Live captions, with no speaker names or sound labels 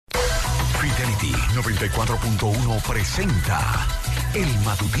Fidelity 94.1 presenta El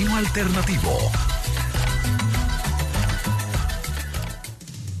Matutino Alternativo.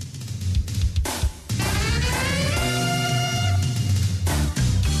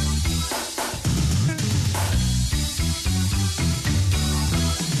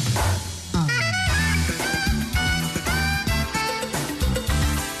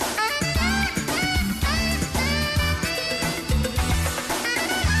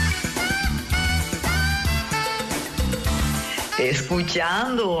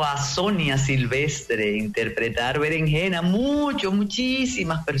 Escuchando a Sonia Silvestre interpretar Berenjena,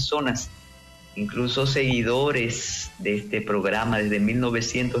 muchísimas personas, incluso seguidores de este programa desde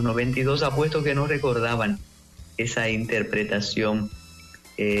 1992, apuesto que no recordaban esa interpretación.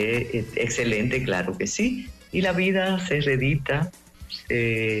 Excelente, claro que sí. Y la vida se reedita,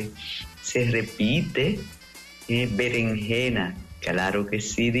 se repite. Berenjena, claro que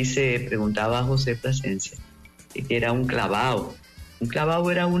sí, preguntaba José Plasencia, que era un clavao. Un clavao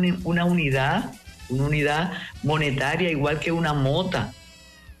era una unidad monetaria igual que una mota.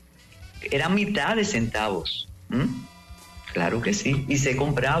 Era mitad de centavos. Claro que sí, y se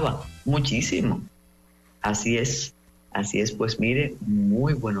compraba muchísimo. Así es, pues mire,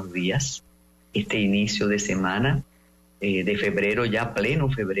 muy buenos días. Este inicio de semana de febrero, ya pleno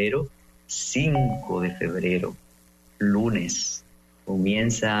febrero, 5 de febrero, lunes.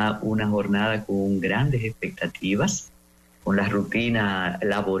 Comienza una jornada con grandes expectativas, con la rutina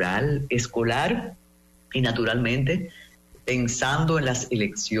laboral, escolar y naturalmente pensando en las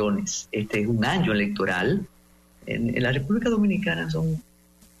elecciones. Este es un año electoral. En la República Dominicana son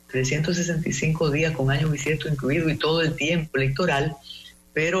 365 días con año bisiesto incluido y todo el tiempo electoral,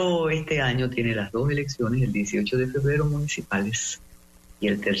 pero este año tiene las dos elecciones, el 18 de febrero municipales y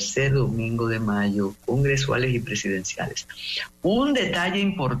el tercer domingo de mayo, congresuales y presidenciales. Un detalle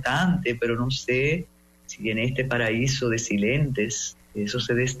importante, pero no sé si en este paraíso de silentes eso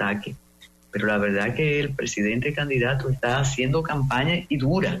se destaque, pero la verdad que el presidente candidato está haciendo campaña y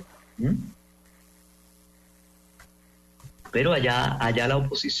dura. Pero allá la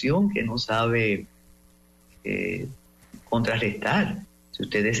oposición que no sabe contrarrestar. Si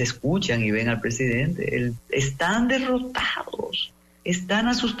ustedes escuchan y ven al presidente, están derrotados. Están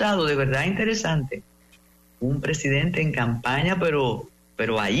asustados, de verdad interesante. Un presidente en campaña, pero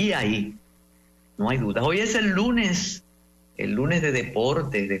ahí, no hay duda. Hoy es el lunes de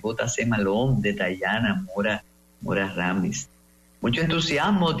deportes, de JC Malón, de Dayana Mora Ramis. Mucho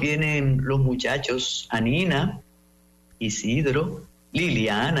entusiasmo tienen los muchachos Anina, Isidro,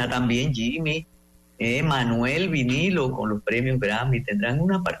 Liliana, también Jimmy, Manuel Vinilo con los premios Grammy. Tendrán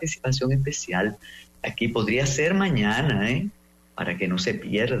una participación especial. Aquí podría ser mañana, para que no se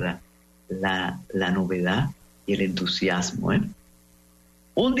pierda la novedad y el entusiasmo.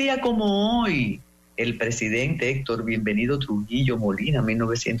 Un día como hoy, el presidente Héctor Bienvenido Trujillo Molina,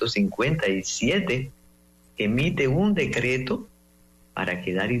 1957, emite un decreto para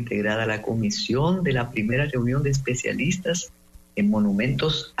quedar integrada la comisión de la primera reunión de especialistas en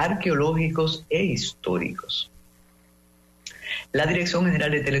monumentos arqueológicos e históricos. La Dirección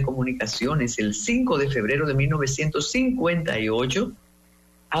General de Telecomunicaciones, el 5 de febrero de 1958,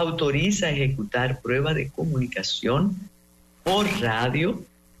 autoriza ejecutar prueba de comunicación por radio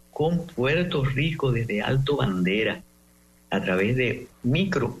con Puerto Rico desde Alto Bandera a través de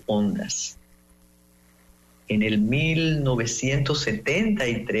microondas. En el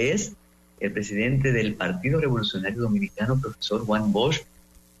 1973, el presidente del Partido Revolucionario Dominicano, profesor Juan Bosch,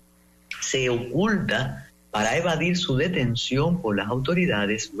 se oculta para evadir su detención por las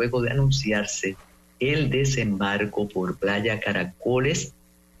autoridades luego de anunciarse el desembarco por Playa Caracoles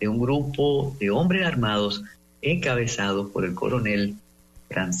de un grupo de hombres armados encabezados por el coronel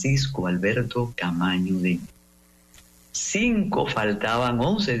Francisco Alberto Camaño de 5, faltaban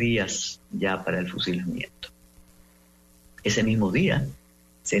 11 días ya para el fusilamiento. Ese mismo día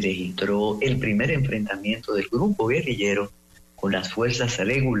se registró el primer enfrentamiento del grupo guerrillero con las fuerzas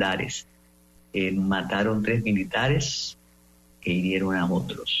regulares. Mataron 3 militares e hirieron a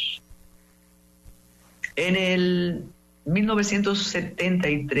otros. En el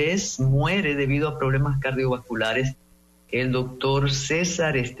 1973 muere debido a problemas cardiovasculares el doctor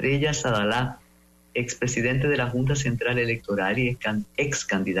César Estrella Sadalá, expresidente de la Junta Central Electoral y ex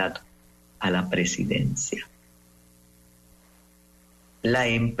candidato a la presidencia. La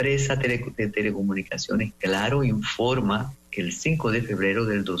empresa de telecomunicaciones Claro informa que el 5 de febrero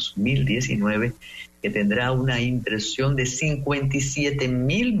del 2019 que tendrá una inversión de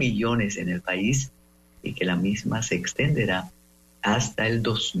 57,000 millones en el país y que la misma se extenderá hasta el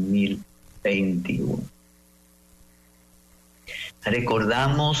 2021.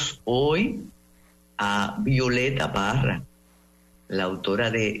 Recordamos hoy a Violeta Parra, la autora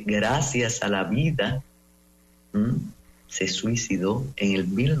de Gracias a la Vida. Se suicidó en el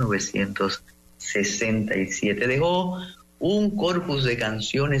 1967. Dejó un corpus de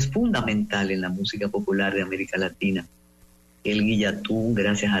canciones fundamental en la música popular de América Latina. El Guillatún,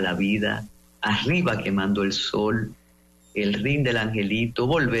 Gracias a la Vida, Arriba quemando el sol, El Rin del Angelito,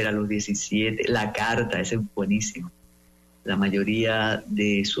 Volver a los 17, La Carta, ese es buenísimo. La mayoría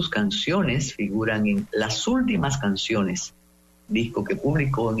de sus canciones figuran en Las Últimas Canciones, disco que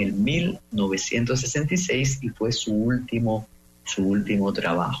publicó en el 1966 y fue su último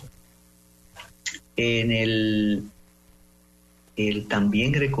trabajo.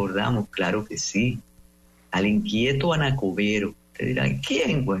 También recordamos, claro que sí, al inquieto Anacobero. Ustedes dirán,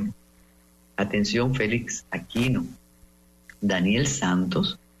 ¿quién? Bueno, atención, Félix Aquino. Daniel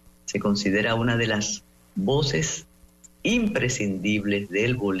Santos se considera una de las voces imprescindibles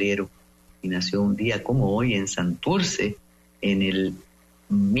del bolero y nació un día como hoy en Santurce en el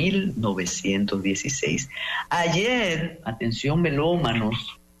 1916. Ayer, atención melómanos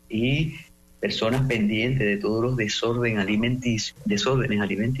y personas pendientes de todos los desórdenes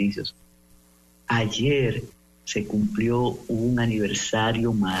alimenticios, ayer se cumplió un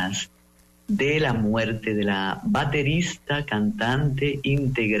aniversario más de la muerte de la baterista, cantante,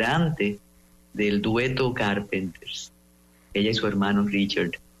 integrante del dueto Carpenters, ella y su hermano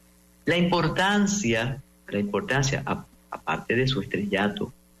Richard. La importancia, aparte de su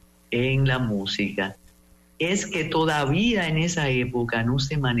estrellato en la música, es que todavía en esa época no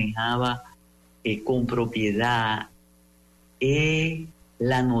se manejaba con propiedad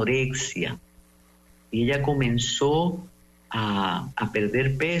la anorexia. Ella comenzó a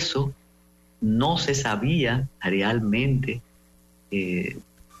perder peso, no se sabía realmente que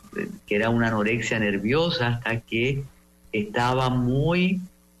era una anorexia nerviosa hasta que estaba muy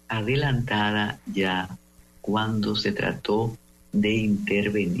adelantada ya cuando se trató de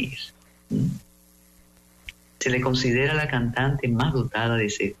intervenir. Se le considera la cantante más dotada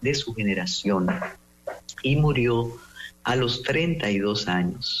de su generación y murió a los 32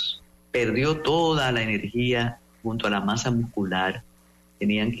 años. Perdió toda la energía junto a la masa muscular.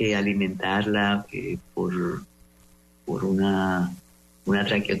 Tenían que alimentarla por una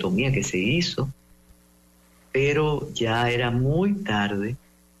traqueotomía que se hizo, pero ya era muy tarde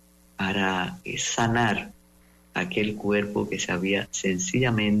para sanar aquel cuerpo que se había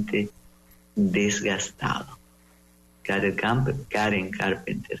sencillamente desgastado. Karen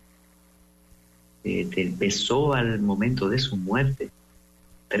Carpenter pesó al momento de su muerte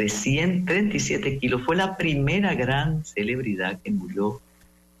 337 kilos. Fue la primera gran celebridad que murió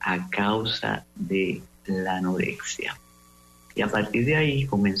a causa de la anorexia. Y a partir de ahí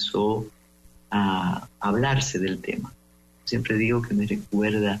comenzó a hablarse del tema. Siempre digo que me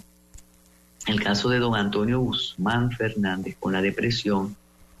recuerda el caso de don Antonio Guzmán Fernández con la depresión,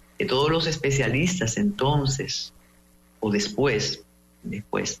 que todos los especialistas entonces, o después,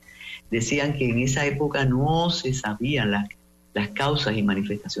 decían que en esa época no se sabían las causas y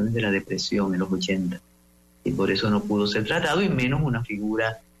manifestaciones de la depresión en los 80, y por eso no pudo ser tratado, y menos una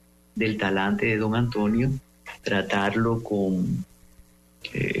figura del talante de don Antonio, tratarlo como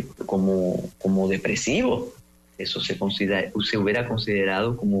depresivo. Eso se hubiera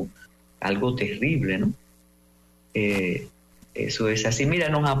considerado como algo terrible, ¿no? Eso es así. Mira,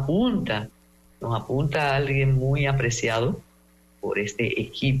 nos apunta a alguien muy apreciado por este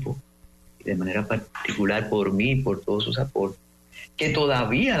equipo, y de manera particular por mí, por todos sus aportes, que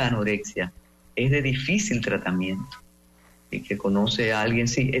todavía la anorexia es de difícil tratamiento, y que conoce a alguien.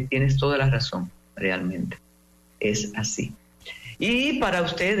 Sí, tienes toda la razón, realmente es así. Y para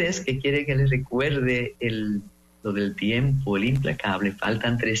ustedes que quieren que les recuerde lo del tiempo, el implacable,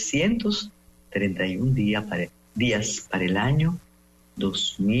 faltan 331 días para el año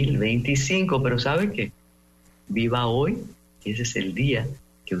 2025, pero ¿sabe qué? Viva hoy, ese es el día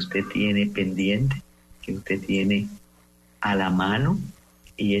que usted tiene pendiente, que usted tiene a la mano,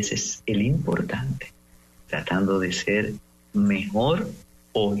 y ese es el importante, tratando de ser mejor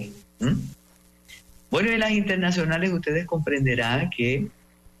hoy. Bueno, en las internacionales ustedes comprenderán que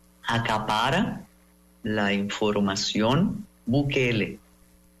acapara la información Bukele,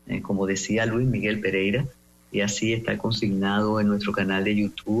 como decía Luis Miguel Pereira, y así está consignado en nuestro canal de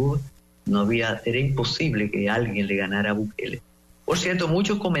YouTube. Era imposible que alguien le ganara a Bukele. Por cierto,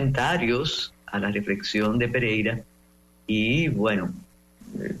 muchos comentarios a la reflexión de Pereira, y bueno,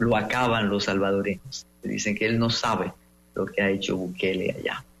 lo acaban los salvadoreños. Dicen que él no sabe lo que ha hecho Bukele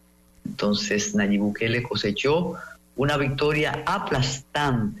allá. Entonces, Nayib Bukele cosechó una victoria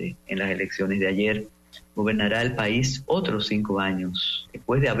aplastante en las elecciones de ayer gobernará el país otros 5 años,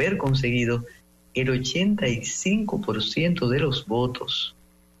 después de haber conseguido el 85% de los votos,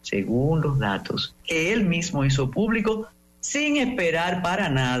 según los datos que él mismo hizo público, sin esperar para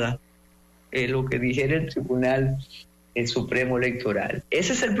nada lo que dijera el Tribunal Supremo Electoral.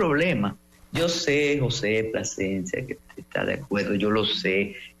 Ese es el problema. Yo sé, José Plasencia, que está de acuerdo, yo lo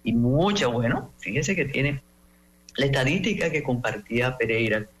sé, y bueno, fíjese que tiene la estadística que compartía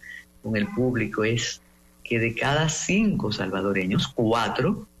Pereira con el público, es que de cada 5 salvadoreños,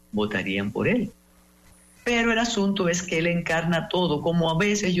 4 votarían por él. Pero el asunto es que él encarna todo, como a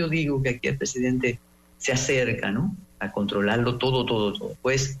veces yo digo que aquí el presidente se acerca, ¿no?, a controlarlo todo.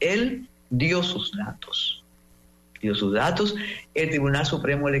 Pues él dio sus datos. El Tribunal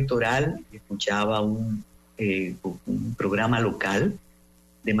Supremo Electoral escuchaba un programa local,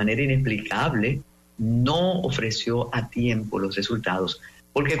 de manera inexplicable, no ofreció a tiempo los resultados,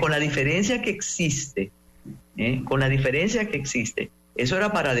 porque con la diferencia que existe, eso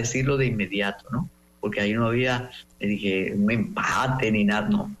era para decirlo de inmediato, ¿no? Porque ahí no había, un empate ni nada,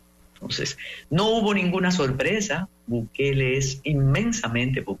 no. Entonces, no hubo ninguna sorpresa. Bukele es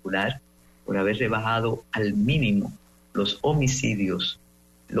inmensamente popular por haber rebajado al mínimo los homicidios,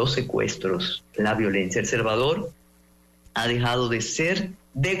 los secuestros, la violencia. El Salvador ha dejado de ser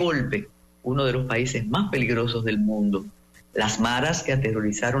de golpe uno de los países más peligrosos del mundo. Las maras que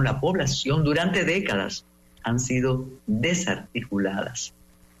aterrorizaron la población durante décadas han sido desarticuladas.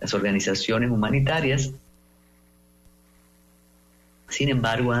 Las organizaciones humanitarias, sin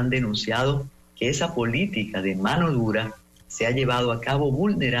embargo, han denunciado que esa política de mano dura se ha llevado a cabo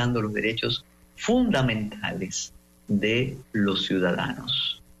vulnerando los derechos fundamentales de los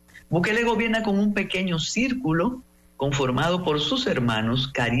ciudadanos. Bukele gobierna con un pequeño círculo conformado por sus hermanos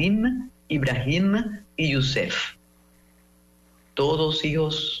Karim, Ibrahim y Youssef, todos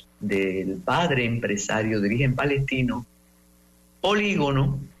hijos del padre empresario de origen palestino,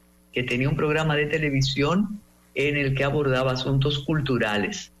 Polígono, que tenía un programa de televisión en el que abordaba asuntos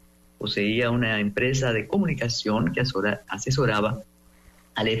culturales. Poseía una empresa de comunicación que asesoraba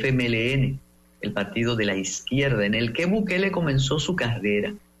al FMLN, el partido de la izquierda, en el que Bukele comenzó su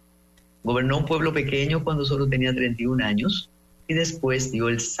carrera. Gobernó un pueblo pequeño cuando solo tenía 31 años y después dio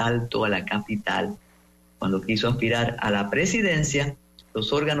el salto a la capital. Cuando quiso aspirar a la presidencia,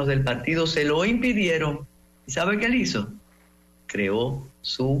 los órganos del partido se lo impidieron. ¿Y sabe qué él hizo? Creó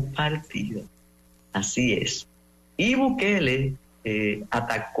su partido. Así es. Y Bukele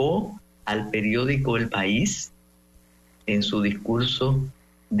atacó al periódico El País en su discurso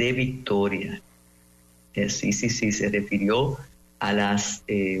de victoria. Sí, se refirió a las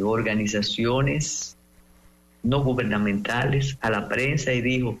organizaciones no gubernamentales, a la prensa, y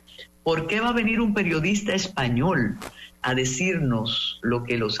dijo: ¿por qué va a venir un periodista español a decirnos lo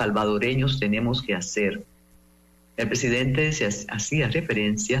que los salvadoreños tenemos que hacer? El presidente se hacía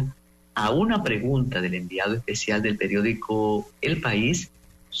referencia a una pregunta del enviado especial del periódico El País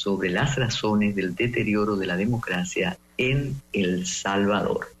sobre las razones del deterioro de la democracia en El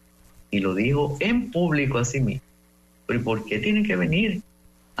Salvador. Y lo dijo en público así mismo. ¿Pero por qué tienen que venir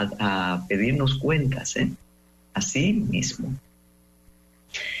a pedirnos cuentas? Así mismo.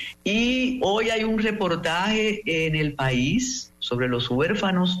 Y hoy hay un reportaje en El País sobre los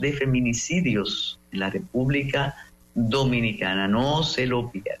huérfanos de feminicidios en la República Dominicana. No se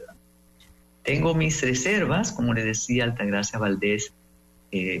lo pierdan. Tengo mis reservas, como le decía Altagracia Valdés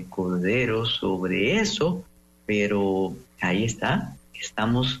Cordero, sobre eso, pero ahí está.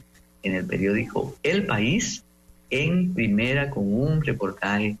 Estamos en el periódico El País, en primera, con un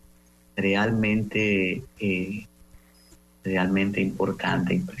reportaje realmente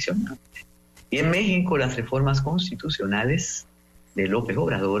importante, impresionante. Y en México, las reformas constitucionales de López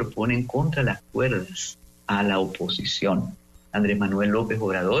Obrador ponen contra las cuerdas a la oposición. Andrés Manuel López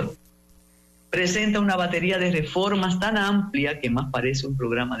Obrador presenta una batería de reformas tan amplia que más parece un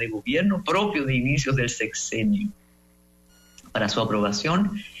programa de gobierno propio de inicios del sexenio. Para su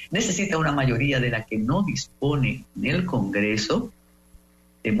aprobación necesita una mayoría de la que no dispone en el Congreso,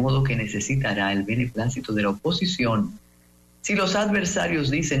 de modo que necesitará el beneplácito de la oposición. Si los adversarios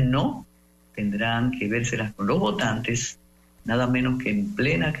dicen no, tendrán que vérselas con los votantes, nada menos que en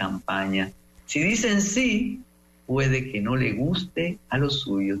plena campaña. Si dicen sí, puede que no le guste a los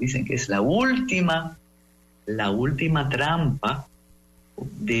suyos. Dicen que es la última trampa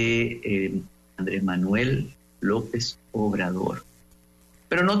de Andrés Manuel López Obrador.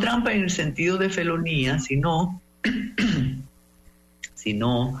 Pero no trampa en el sentido de felonía, sino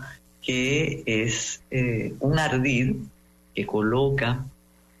que es un ardid que coloca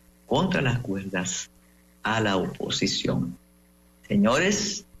contra las cuerdas a la oposición.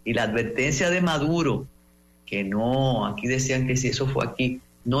 Señores, Y la advertencia de Maduro, que no, aquí decían que si eso fue aquí,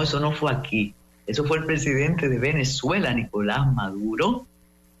 no, eso no fue aquí, eso fue el presidente de Venezuela, Nicolás Maduro,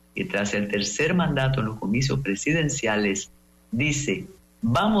 y tras el tercer mandato en los comicios presidenciales, dice,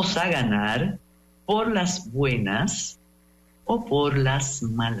 vamos a ganar por las buenas o por las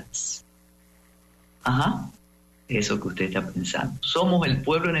malas. Ajá, eso que usted está pensando. Somos el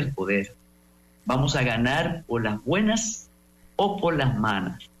pueblo en el poder. Vamos a ganar por las buenas o por las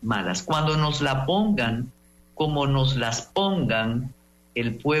malas. Cuando nos la pongan, como nos las pongan,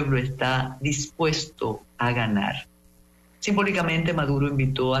 el pueblo está dispuesto a ganar. Simbólicamente, Maduro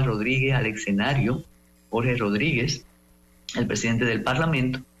invitó a Rodríguez al escenario, Jorge Rodríguez, el presidente del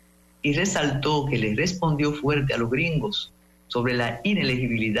Parlamento, y resaltó que le respondió fuerte a los gringos sobre la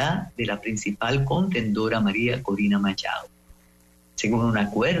inelegibilidad de la principal contendora María Corina Machado. Según un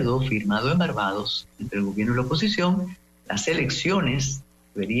acuerdo firmado en Barbados entre el gobierno y la oposición, las elecciones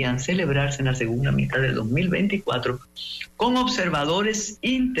deberían celebrarse en la segunda mitad del 2024 con observadores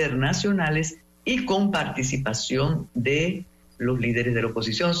internacionales y con participación de los líderes de la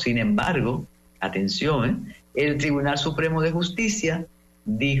oposición. Sin embargo, atención, el Tribunal Supremo de Justicia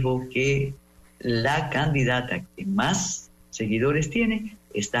dijo que la candidata que más seguidores tiene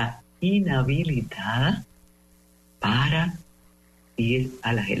está inhabilitada para ir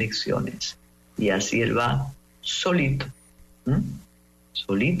a las elecciones. Y así él va solito,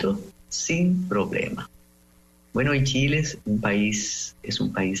 solito, sin problema. Bueno, y Chile es un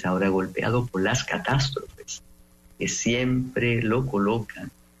país ahora golpeado por las catástrofes que siempre lo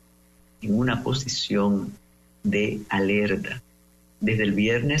colocan en una posición de alerta. Desde el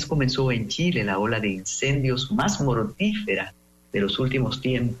viernes comenzó en Chile la ola de incendios más mortífera de los últimos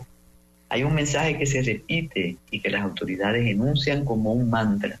tiempos. Hay un mensaje que se repite y que las autoridades enuncian como un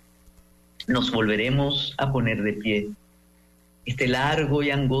mantra. Nos volveremos a poner de pie. Este largo y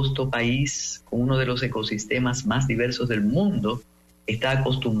angosto país, con uno de los ecosistemas más diversos del mundo, está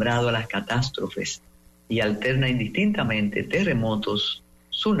acostumbrado a las catástrofes y alterna indistintamente terremotos,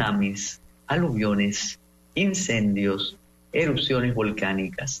 tsunamis, aluviones, incendios, erupciones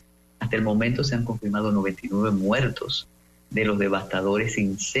volcánicas. Hasta el momento se han confirmado 99 muertos de los devastadores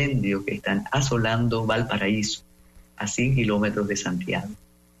incendios que están asolando Valparaíso, a 100 kilómetros de Santiago.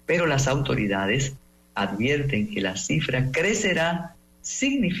 Pero las autoridades advierten que la cifra crecerá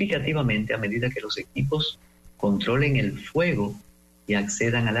significativamente a medida que los equipos controlen el fuego y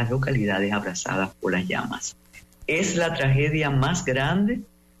accedan a las localidades abrasadas por las llamas. Es la tragedia más grande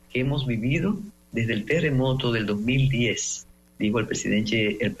que hemos vivido desde el terremoto del 2010, dijo el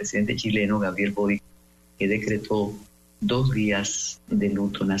presidente chileno Gabriel Boric, que decretó 2 días de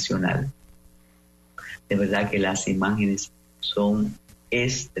luto nacional. De verdad que las imágenes son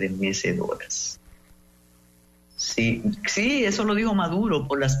estremecedoras. Sí, eso lo dijo Maduro,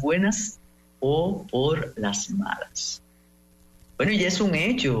 por las buenas o por las malas. Bueno, ya es un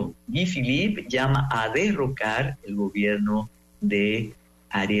hecho. Guy Philippe llama a derrocar el gobierno de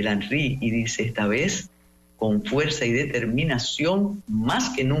Ariel Henry y dice esta vez con fuerza y determinación más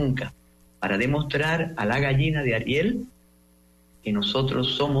que nunca para demostrar a la gallina de Ariel que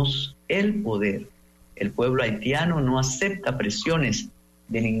nosotros somos el poder. El pueblo haitiano no acepta presiones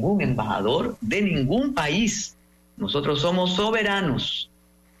de ningún embajador, de ningún país. Nosotros somos soberanos.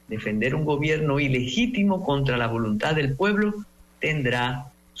 Defender un gobierno ilegítimo contra la voluntad del pueblo tendrá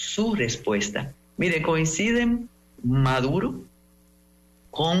su respuesta. Mire, coinciden Maduro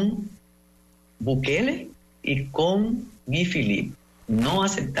con Bukele y con Guy Philippe. No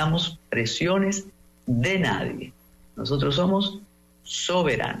aceptamos presiones de nadie. Nosotros somos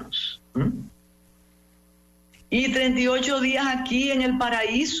soberanos. Y 38 días aquí en el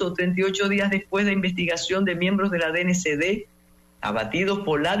paraíso, 38 días después de investigación de miembros de la DNCD, abatidos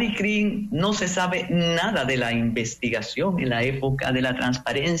por la DICRIN, no se sabe nada de la investigación en la época de la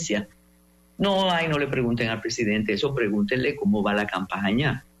transparencia. No le pregunten al presidente eso, pregúntenle cómo va la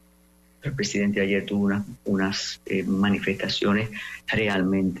campaña. El presidente ayer tuvo unas manifestaciones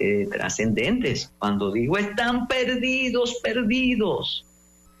realmente trascendentes cuando dijo, están perdidos.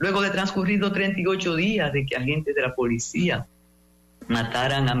 Luego de transcurridos 38 días de que agentes de la policía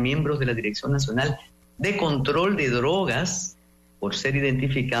mataran a miembros de la Dirección Nacional de Control de Drogas por ser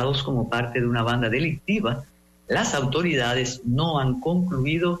identificados como parte de una banda delictiva, las autoridades no han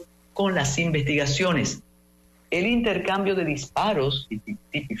concluido con las investigaciones. El intercambio de disparos,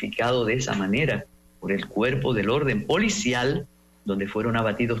 tipificado de esa manera por el Cuerpo del Orden Policial, donde fueron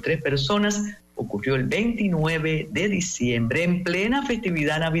abatidos 3 personas, ocurrió el 29 de diciembre en plena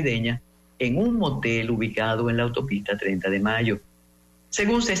festividad navideña en un motel ubicado en la autopista 30 de Mayo.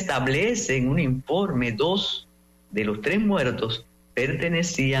 Según se establece en un informe, 2 de los 3 muertos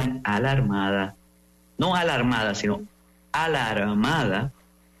pertenecían a la Armada, no a la Armada, sino a la Armada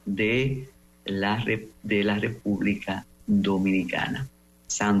de la República Dominicana.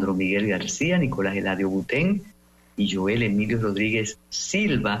 Sandro Miguel García, Nicolás Eladio Butén y Joel Emilio Rodríguez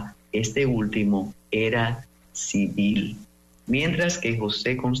Silva, este último era civil, mientras que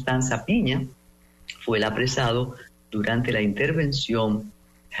José Constanza Piña fue el apresado durante la intervención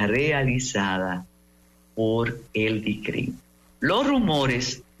realizada por el DICRIM. Los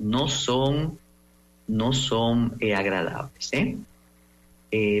rumores no son agradables,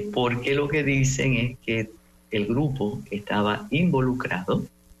 porque lo que dicen es que el grupo estaba involucrado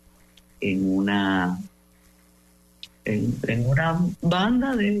en una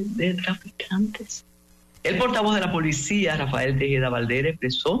banda de traficantes. El portavoz de la policía, Rafael Tejeda Valdera,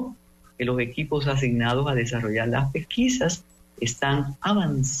 expresó que los equipos asignados a desarrollar las pesquisas están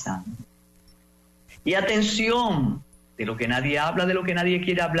avanzando. Y atención, de lo que nadie habla, de lo que nadie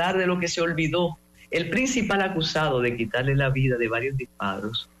quiere hablar, de lo que se olvidó. El principal acusado de quitarle la vida de varios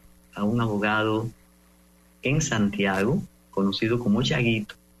disparos a un abogado en Santiago, conocido como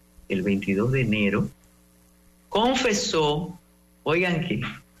Chaguito, el 22 de enero, confesó, oigan que,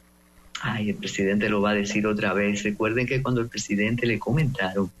 el presidente lo va a decir otra vez, recuerden que cuando el presidente le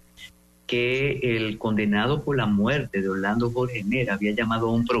comentaron que el condenado por la muerte de Orlando Jorge Mera había llamado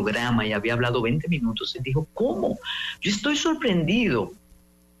a un programa y había hablado 20 minutos, él dijo, ¿cómo? Yo estoy sorprendido.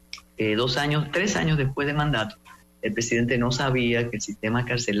 3 años después de mandato, el presidente no sabía que el sistema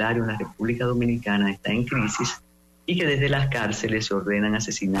carcelario en la República Dominicana está en crisis y que desde las cárceles se ordenan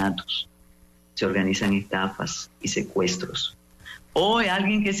asesinatos, se organizan estafas y secuestros. Hoy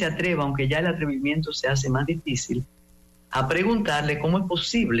alguien que se atreva, aunque ya el atrevimiento se hace más difícil, a preguntarle cómo es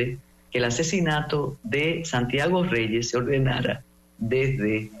posible que el asesinato de Santiago Reyes se ordenara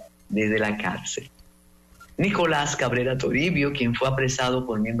desde la cárcel. Nicolás Cabrera Toribio, quien fue apresado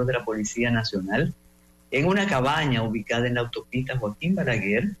por miembros de la Policía Nacional en una cabaña ubicada en la autopista Joaquín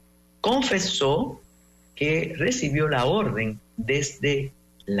Balaguer, confesó que recibió la orden desde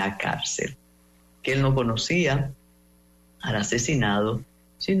la cárcel, que él no conocía al asesinado,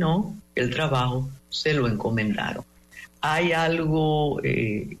 sino que el trabajo se lo encomendaron. Hay algo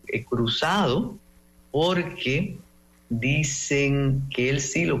cruzado porque dicen que él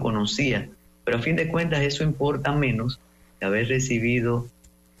sí lo conocía, pero a fin de cuentas eso importa menos que haber recibido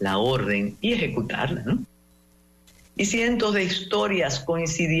la orden y ejecutarla, ¿no? Y cientos de historias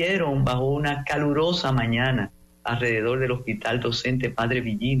coincidieron bajo una calurosa mañana alrededor del Hospital Docente Padre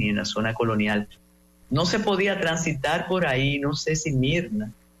Villini en la zona colonial. No se podía transitar por ahí, no sé si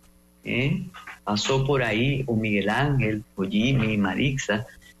Mirna pasó por ahí, o Miguel Ángel, o Jimmy, Marixa,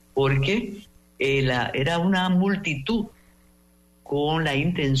 porque era una multitud con la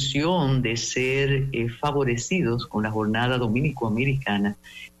intención de ser favorecidos con la jornada dominico-americana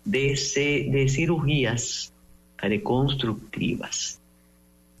de cirugías reconstructivas.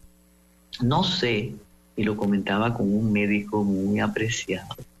 No sé, y lo comentaba con un médico muy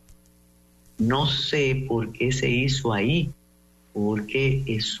apreciado, no sé por qué se hizo ahí, porque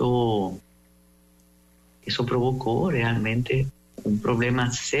eso provocó realmente un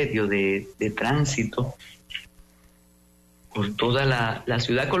problema serio de tránsito por toda la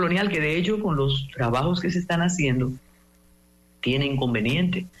ciudad colonial, que de hecho con los trabajos que se están haciendo tiene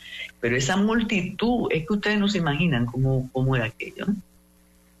inconveniente. Pero esa multitud, es que ustedes no se imaginan cómo era aquello, ¿no?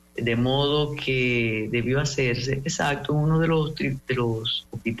 De modo que debió hacerse, exacto, uno de los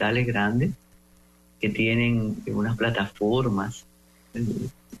hospitales grandes que tienen unas plataformas,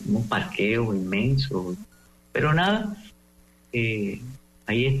 unos parqueos inmensos, pero nada,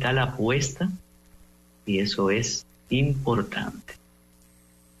 ahí está la apuesta y eso es importante.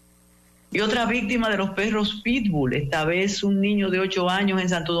 Y otra víctima de los perros pitbull, esta vez un niño de 8 años en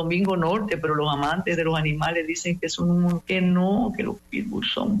Santo Domingo Norte, pero los amantes de los animales dicen que que los pitbull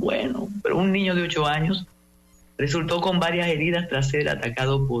son buenos, pero un niño de 8 años resultó con varias heridas tras ser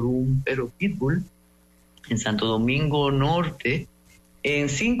atacado por un perro pitbull en Santo Domingo Norte. En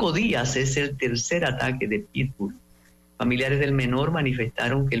 5 días es el tercer ataque de pitbull. Familiares del menor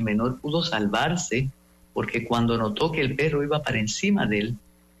manifestaron que el menor pudo salvarse porque cuando notó que el perro iba para encima de él,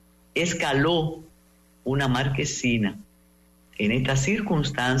 escaló una marquesina. En esta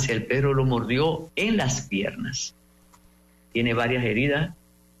circunstancia el perro lo mordió en las piernas. Tiene varias heridas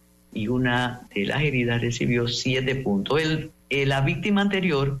y una de las heridas recibió 7 puntos. La víctima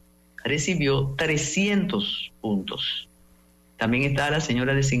anterior recibió 300 puntos. También está la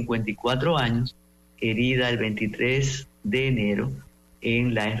señora de 54 años, herida el 23 de enero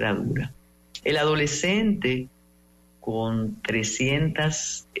en la herradura. El adolescente con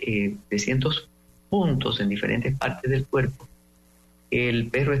 300 puntos en diferentes partes del cuerpo el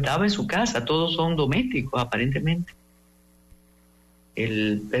perro estaba en su casa, todos son domésticos aparentemente.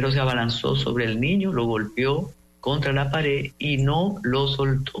 El perro se abalanzó sobre el niño, lo golpeó contra la pared y no lo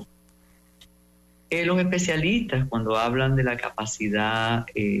soltó. Los especialistas, cuando hablan de la capacidad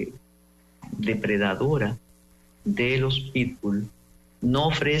depredadora de los pitbull, no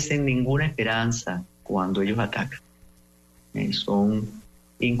ofrecen ninguna esperanza cuando ellos atacan. Son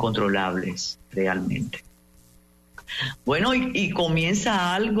incontrolables realmente. Bueno, y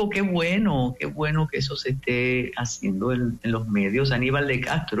comienza algo, qué bueno que eso se esté haciendo en los medios. Aníbal de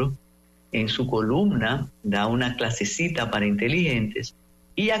Castro, en su columna, da una clasecita para inteligentes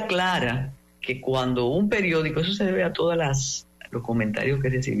y aclara que cuando un periódico, eso se debe a todos los comentarios que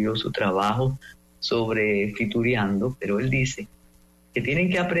recibió su trabajo sobre Fitureando, pero él dice que tienen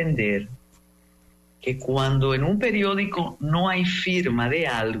que aprender que cuando en un periódico no hay firma de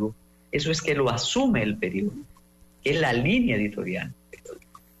algo, eso es que lo asume el periódico, que es la línea editorial del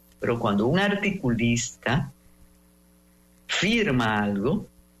periódico. Pero cuando un articulista firma algo,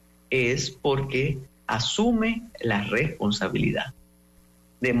 es porque asume la responsabilidad.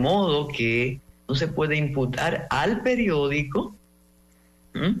 De modo que no se puede imputar al periódico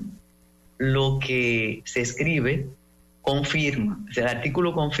lo que se escribe, confirma. O sea, el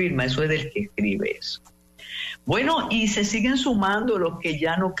artículo confirma, eso es del que escribe eso. Bueno, y se siguen sumando los que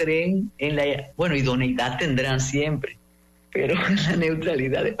ya no creen en la... Bueno, idoneidad tendrán siempre, pero la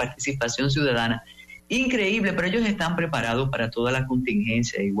neutralidad de participación ciudadana. Increíble, pero ellos están preparados para toda la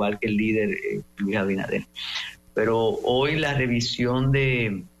contingencia, igual que el líder Luis Abinader. Pero hoy la revisión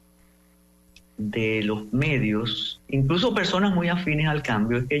de los medios, incluso personas muy afines al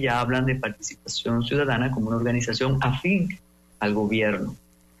cambio, es que ya hablan de participación ciudadana como una organización afín al gobierno.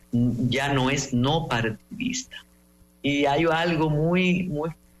 Ya no es no partidista. Y hay algo muy, muy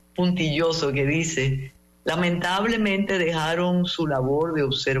puntilloso que dice: lamentablemente dejaron su labor de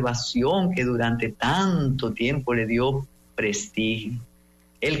observación que durante tanto tiempo le dio prestigio.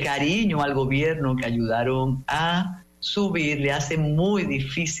 El cariño al gobierno que ayudaron a subir le hace muy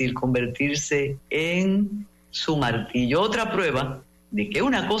difícil convertirse en su martillo. Otra prueba de que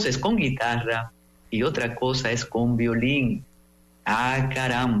una cosa es con guitarra y otra cosa es con violín. ¡Ah,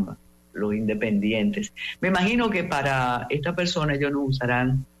 caramba! Los independientes. Me imagino que para esta persona ellos no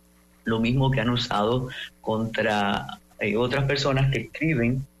usarán lo mismo que han usado contra otras personas que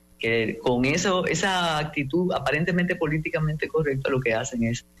escriben, que con esa actitud aparentemente políticamente correcta lo que hacen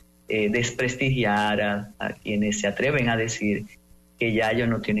es desprestigiar a quienes se atreven a decir que ya ellos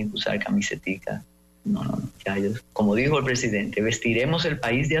no tienen que usar camisetica. No, ya ellos, como dijo el presidente, vestiremos el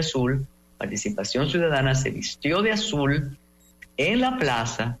país de azul. Participación Ciudadana se vistió de azul en la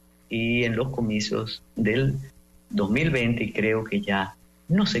plaza y en los comicios del 2020 y creo que ya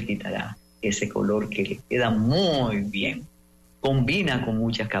no se quitará ese color que le queda muy bien, combina con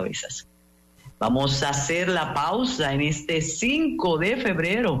muchas cabezas. Vamos a hacer la pausa en este 5 de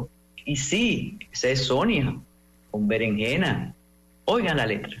febrero. Y sí, esa es Sonia, con berenjena. Oigan la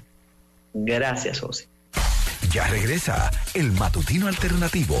letra. Gracias, José. Ya regresa el Matutino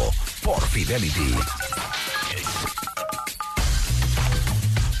Alternativo por Fidelity.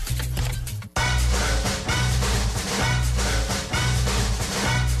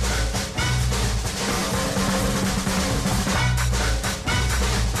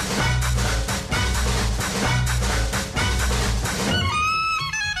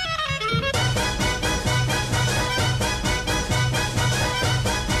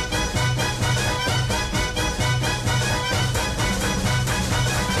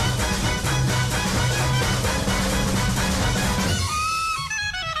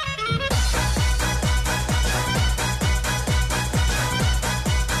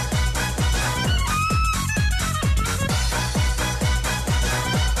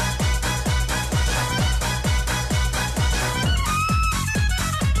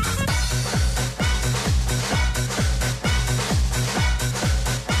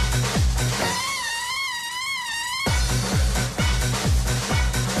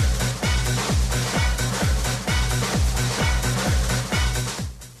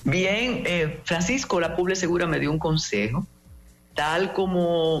 Bien, Francisco, la Publi Segura me dio un consejo, tal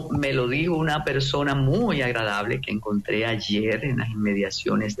como me lo dijo una persona muy agradable que encontré ayer en las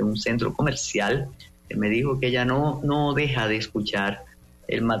inmediaciones de un centro comercial, que me dijo que ella no deja de escuchar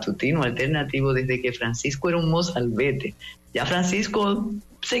el Matutino Alternativo desde que Francisco era un mozalbete. Ya Francisco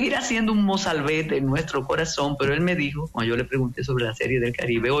seguirá siendo un mozalbete en nuestro corazón, pero él me dijo, cuando yo le pregunté sobre la serie del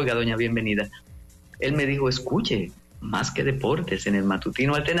Caribe, oiga, doña, bienvenida, él me dijo, escuche más que deportes en el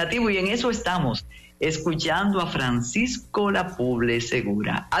Matutino Alternativo, y en eso estamos, escuchando a Francisco la Publi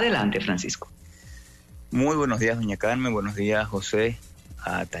Segura. Adelante, Francisco. Muy buenos días, doña Carmen, buenos días, José,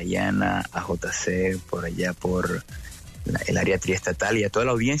 a Tayana, a JC, por allá por el área triestatal y a toda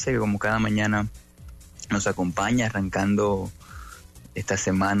la audiencia que como cada mañana nos acompaña arrancando esta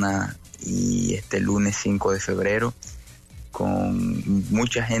semana y este lunes 5 de febrero con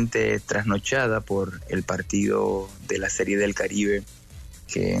mucha gente trasnochada por el partido de la Serie del Caribe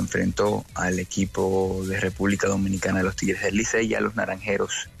que enfrentó al equipo de República Dominicana, los Tigres del Licey, y a los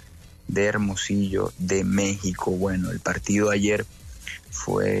Naranjeros de Hermosillo de México. Bueno, el partido ayer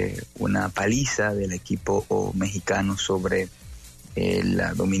fue una paliza del equipo mexicano sobre el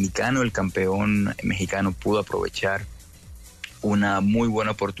dominicano. El campeón mexicano pudo aprovechar una muy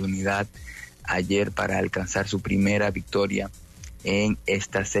buena oportunidad ayer para alcanzar su primera victoria en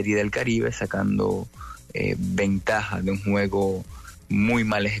esta Serie del Caribe, sacando ventaja de un juego muy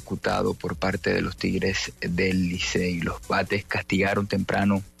mal ejecutado por parte de los Tigres del Licey. Los bates castigaron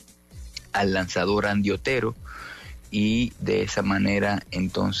temprano al lanzador Andy Otero y de esa manera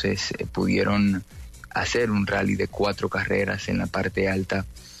entonces pudieron hacer un rally de 4 carreras en la parte alta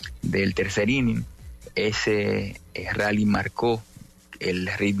del tercer inning. Ese rally marcó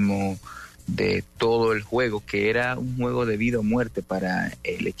el ritmo de todo el juego, que era un juego de vida o muerte para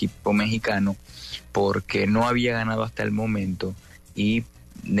el equipo mexicano, porque no había ganado hasta el momento y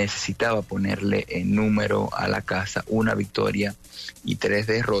necesitaba ponerle en número a la casa, una victoria y 3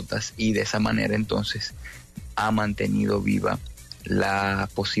 derrotas, y de esa manera entonces ha mantenido viva la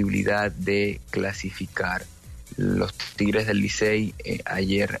posibilidad de clasificar. Los Tigres del Licey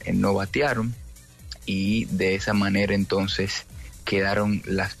ayer no batearon y de esa manera entonces quedaron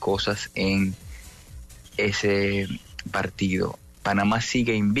las cosas en ese partido. Panamá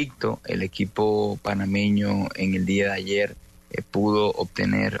sigue invicto. El equipo panameño en el día de ayer pudo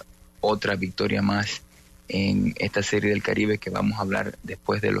obtener otra victoria más en esta Serie del Caribe, que vamos a hablar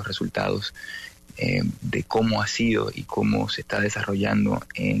después de los resultados de cómo ha sido y cómo se está desarrollando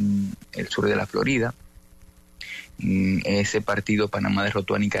en el sur de la Florida. En ese partido Panamá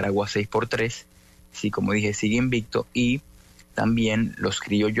derrotó a Nicaragua 6-3, sí, como dije, sigue invicto. Y también los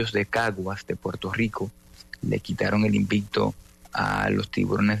criollos de Caguas de Puerto Rico le quitaron el invicto a los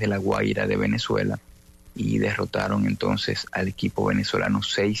Tiburones de La Guaira de Venezuela y derrotaron entonces al equipo venezolano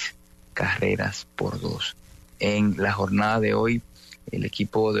 6-2. En la jornada de hoy, el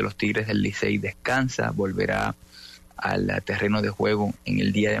equipo de los Tigres del Licey descansa, volverá al terreno de juego en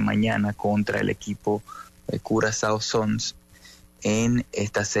el día de mañana contra el equipo de Curazao Suns en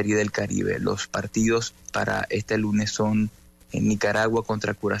esta Serie del Caribe. Los partidos para este lunes son en Nicaragua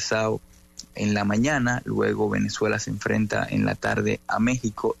contra Curazao en la mañana, luego Venezuela se enfrenta en la tarde a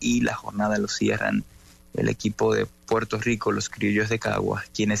México y la jornada lo cierran el equipo de Puerto Rico, los criollos de Caguas,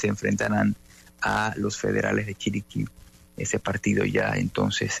 quienes se enfrentarán a los Federales de Chiriquí. Ese partido ya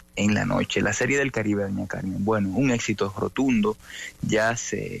entonces en la noche. La Serie del Caribe, doña Carmen, bueno, un éxito rotundo. Ya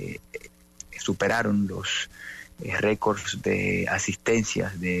se superaron los récords de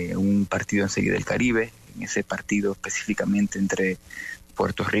asistencias de un partido en Serie del Caribe, en ese partido específicamente entre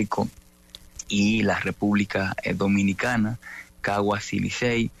Puerto Rico y la República Dominicana, Caguas y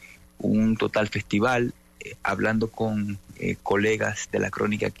Licey, un total festival. Hablando con colegas de la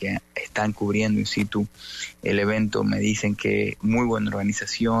crónica que están cubriendo in situ el evento, me dicen que muy buena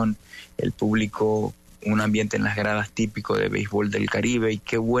organización, el público, un ambiente en las gradas típico de béisbol del Caribe, y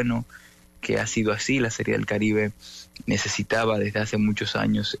qué bueno que ha sido así. La Serie del Caribe necesitaba desde hace muchos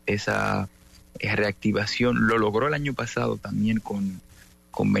años esa reactivación. Lo logró el año pasado también con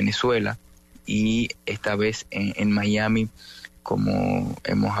Venezuela, y esta vez en Miami, como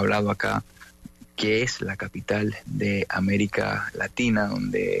hemos hablado acá, que es la capital de América Latina,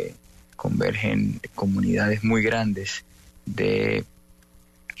 donde convergen comunidades muy grandes de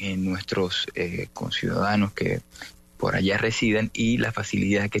nuestros conciudadanos que por allá residen, y la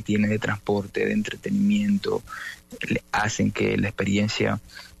facilidad que tiene de transporte, de entretenimiento, hacen que la experiencia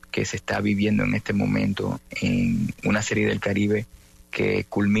que se está viviendo en este momento en una Serie del Caribe que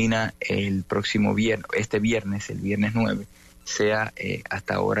culmina el próximo viernes, el viernes 9, sea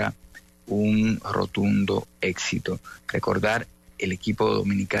hasta ahora un rotundo éxito. Recordar, el equipo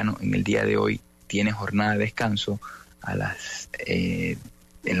dominicano en el día de hoy tiene jornada de descanso. En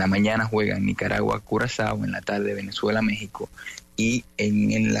la mañana juega en Nicaragua, Curazao, en la tarde Venezuela, México, y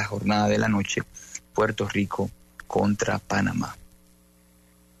en la jornada de la noche Puerto Rico contra Panamá.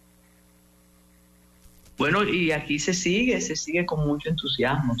 Bueno, y aquí se sigue con mucho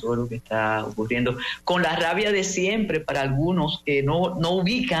entusiasmo todo lo que está ocurriendo, con la rabia de siempre para algunos que no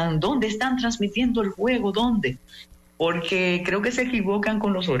ubican dónde están transmitiendo el juego, dónde, porque creo que se equivocan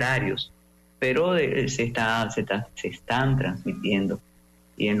con los horarios, pero se están transmitiendo.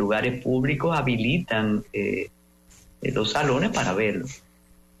 y en lugares públicos habilitan los salones para verlo.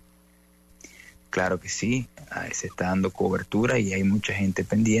 Claro que sí, se está dando cobertura y hay mucha gente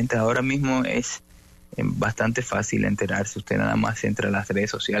pendiente. Ahora mismo es bastante fácil enterarse. Usted nada más entra a las redes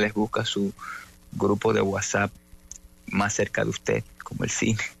sociales, busca su grupo de WhatsApp más cerca de usted, como el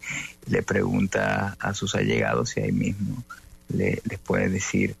cine, le pregunta a sus allegados y ahí mismo les puede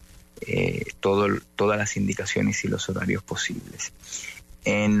decir todas las indicaciones y los horarios posibles.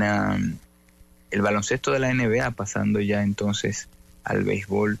 En el baloncesto de la NBA, pasando ya entonces al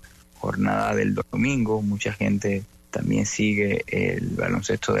béisbol, jornada del domingo, mucha gente también sigue el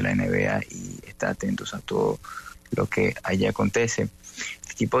baloncesto de la NBA y está atentos a todo lo que allí acontece.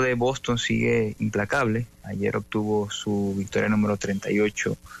 El equipo de Boston sigue implacable. Ayer obtuvo su victoria número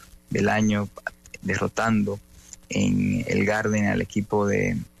 38 del año, derrotando en el Garden al equipo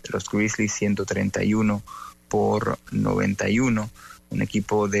de los Grizzlies 131-91. Un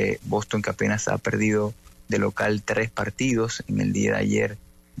equipo de Boston que apenas ha perdido de local 3 partidos. En el día de ayer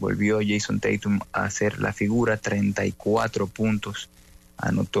volvió Jason Tatum a hacer la figura, 34 puntos.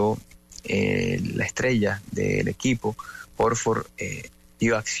 Anotó la estrella del equipo. Horford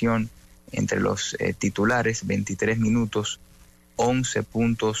dio acción entre los titulares, 23 minutos, 11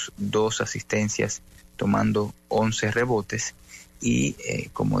 puntos, 2 asistencias, tomando 11 rebotes. Y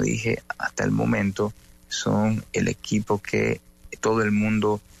como dije, hasta el momento son el equipo que todo el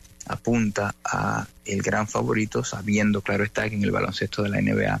mundo apunta a el gran favorito, sabiendo, claro está, que en el baloncesto de la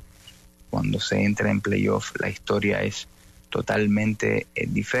NBA, cuando se entra en playoff, la historia es totalmente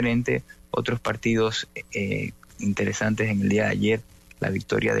diferente. Otros partidos interesantes en el día de ayer, la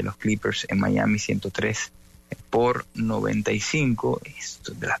victoria de los Clippers en Miami 103-95.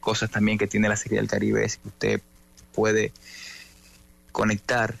 De las cosas también que tiene la Serie del Caribe es que usted puede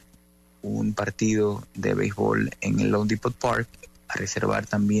conectar un partido de béisbol en el Loan Depot Park, a reservar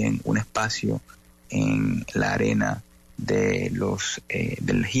también un espacio en la arena de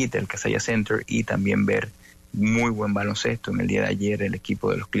del Heat, del Kaseya Center, y también ver muy buen baloncesto. En el día de ayer el equipo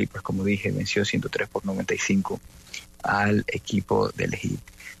de los Clippers, como dije, venció 103-95 al equipo del Heat.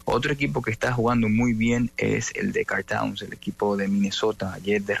 Otro equipo que está jugando muy bien es el de Karl Towns, el equipo de Minnesota.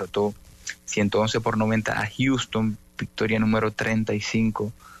 Ayer derrotó 111-90 a Houston, victoria número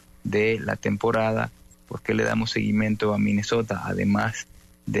 35 de la temporada. ¿Por qué le damos seguimiento a Minnesota? Además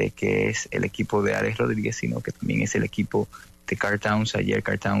de que es el equipo de Alex Rodríguez, sino que también es el equipo de Karl Towns. Ayer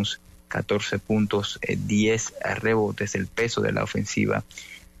Karl Towns 14 puntos, 10 rebotes. El peso de la ofensiva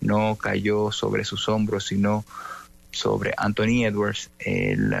no cayó sobre sus hombros, sino sobre Anthony Edwards,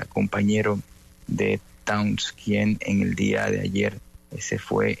 el compañero de Towns, quien en el día de ayer se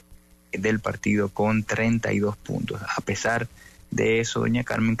fue del partido con 32 puntos. A pesar de eso, doña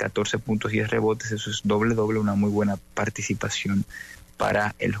Carmen, 14 puntos y 10 rebotes, eso es doble, una muy buena participación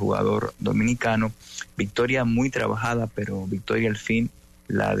para el jugador dominicano. Victoria muy trabajada, pero victoria al fin,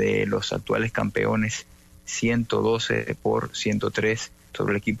 la de los actuales campeones, 112-103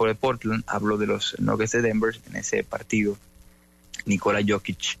 sobre el equipo de Portland. Hablo de los Nuggets de Denver. En ese partido, Nikola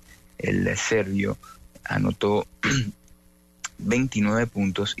Jokic, el serbio, anotó 29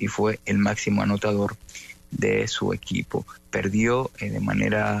 puntos y fue el máximo anotador de su equipo. Perdió de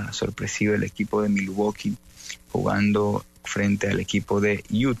manera sorpresiva el equipo de Milwaukee, jugando frente al equipo de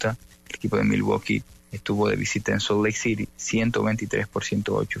Utah. El equipo de Milwaukee estuvo de visita en Salt Lake City.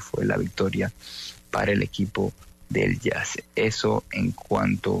 123-108 fue la victoria para el equipo del Jazz. Eso en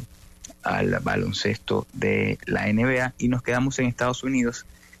cuanto al baloncesto de la NBA. Y nos quedamos en Estados Unidos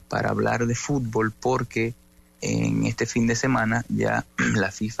para hablar de fútbol, porque en este fin de semana ya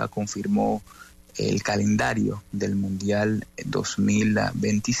la FIFA confirmó el calendario del Mundial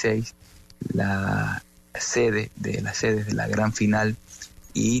 2026, las sedes de la gran final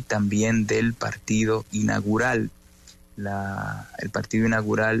y también del partido inaugural. El partido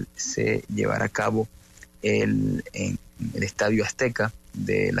inaugural se llevará a cabo en el Estadio Azteca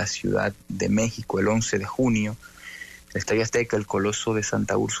de la Ciudad de México el 11 de junio. El Estadio Azteca, el Coloso de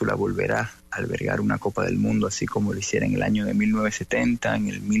Santa Úrsula, volverá a albergar una Copa del Mundo, así como lo hiciera en el año de 1970, en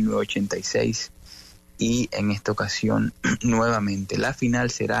el 1986, y en esta ocasión nuevamente. La final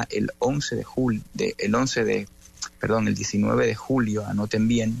será el 19 de julio, anoten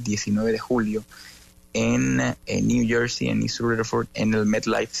bien, 19 de julio, en New Jersey, en East Rutherford, en el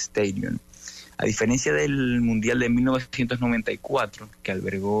MetLife Stadium. A diferencia del Mundial de 1994, que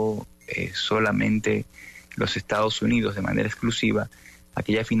albergó solamente los Estados Unidos de manera exclusiva,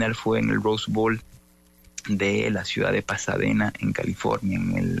 aquella final fue en el Rose Bowl de la ciudad de Pasadena, en California,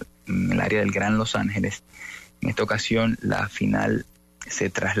 en el área del Gran Los Ángeles. En esta ocasión la final se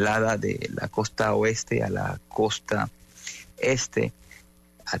traslada de la costa oeste a la costa este,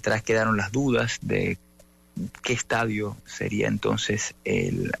 Atrás quedaron las dudas de qué estadio sería entonces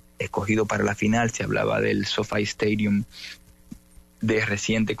el escogido para la final. Se hablaba del SoFi Stadium de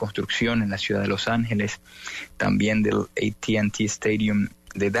reciente construcción en la ciudad de Los Ángeles, también del AT&T Stadium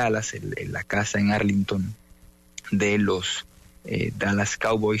de Dallas, la casa en Arlington de los Dallas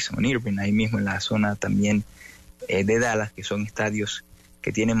Cowboys, en Irving, ahí mismo en la zona también de Dallas, que son estadios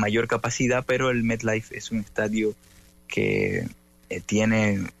que tienen mayor capacidad, pero el MetLife es un estadio que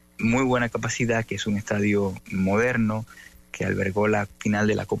tiene muy buena capacidad, que es un estadio moderno, que albergó la final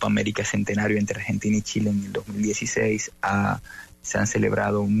de la Copa América Centenario entre Argentina y Chile en el 2016. Se han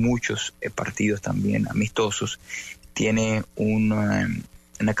celebrado muchos partidos también amistosos. Tiene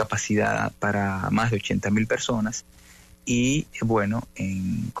una capacidad para más de 80,000 personas. Y bueno,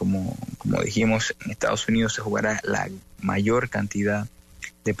 como dijimos, en Estados Unidos se jugará la mayor cantidad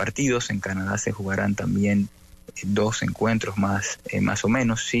de partidos. En Canadá se jugarán también 2 encuentros más o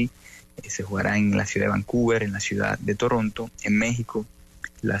menos, sí. Se jugará en la ciudad de Vancouver, en la ciudad de Toronto. En México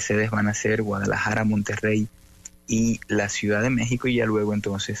las sedes van a ser Guadalajara, Monterrey y la Ciudad de México, y ya luego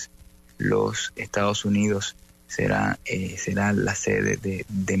entonces los Estados Unidos será la sede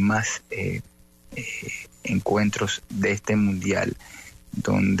de más encuentros de este mundial,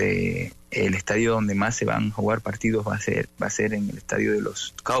 donde el estadio donde más se van a jugar partidos va a ser en el estadio de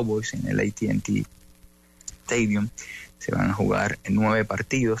los Cowboys, en el AT&T Stadium. Se van a jugar 9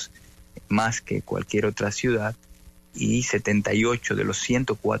 partidos, más que cualquier otra ciudad, y 78 de los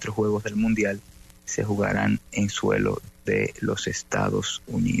 104 juegos del mundial se jugarán en suelo de los Estados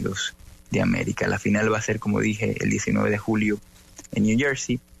Unidos de América. La final va a ser, como dije, el 19 de julio en New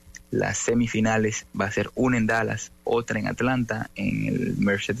Jersey. Las semifinales va a ser una en Dallas, otra en Atlanta, en el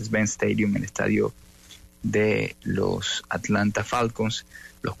Mercedes-Benz Stadium, el estadio de los Atlanta Falcons.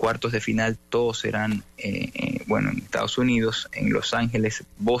 Los cuartos de final todos serán en Estados Unidos, en Los Ángeles,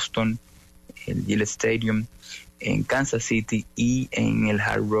 Boston, el Gillette Stadium, en Kansas City y en el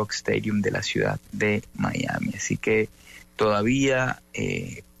Hard Rock Stadium de la ciudad de Miami. Así que todavía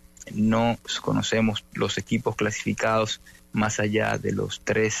no conocemos los equipos clasificados más allá de los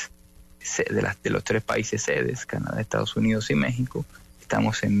tres países sedes, Canadá, Estados Unidos y México.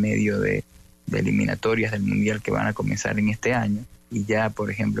 Estamos en medio de eliminatorias del Mundial que van a comenzar en este año, y ya, por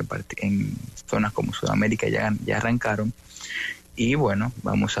ejemplo, en zonas como Sudamérica ya arrancaron. Y bueno,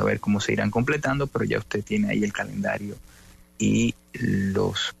 vamos a ver cómo se irán completando, pero ya usted tiene ahí el calendario y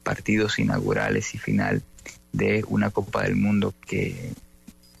los partidos inaugurales y final de una Copa del Mundo que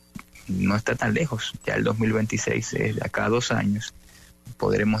no está tan lejos. Ya el 2026 es de acá a 2 años.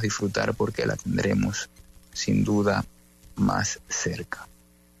 Podremos disfrutar porque la tendremos sin duda más cerca.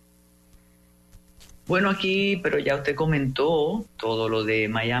 Bueno, aquí, pero ya usted comentó todo lo de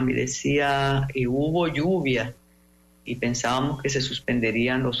Miami. Decía, hubo lluvia y pensábamos que se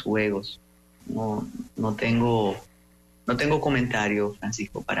suspenderían los juegos. No tengo comentario,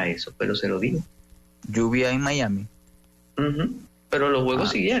 Francisco, para eso, pero se lo digo. ¿Lluvia en Miami? Uh-huh. Pero los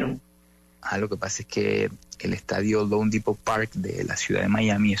juegos siguieron. Lo que pasa es que el estadio Lone Depot Park de la ciudad de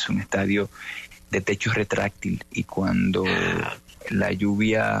Miami es un estadio de techo retráctil, y cuando la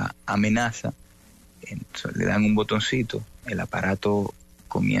lluvia amenaza, le dan un botoncito, el aparato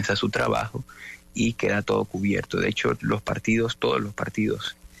comienza su trabajo y queda todo cubierto. De hecho, todos los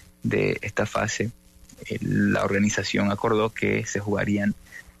partidos de esta fase, la organización acordó que se jugarían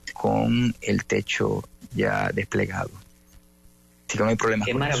con el techo ya desplegado. Así que no hay problema.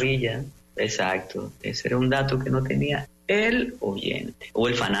 Qué maravilla. Eso. Exacto. Ese era un dato que no tenía el oyente o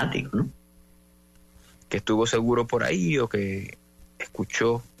el fanático, ¿no? Que estuvo seguro por ahí o que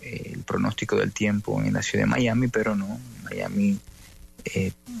escuchó el pronóstico del tiempo en la ciudad de Miami, pero no. Miami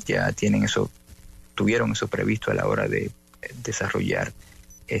ya tuvieron eso previsto a la hora de desarrollar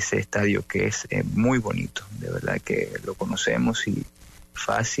ese estadio, que es muy bonito. De verdad que lo conocemos y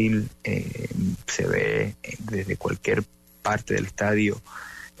fácil, se ve desde cualquier parte del estadio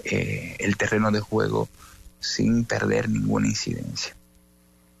el terreno de juego sin perder ninguna incidencia.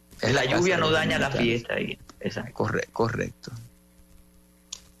 La lluvia no daña la fiesta ahí. Exacto. Correcto.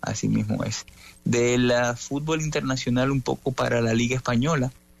 Así mismo es. Del fútbol internacional, un poco para la Liga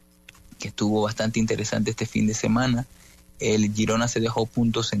Española, que estuvo bastante interesante este fin de semana. El Girona se dejó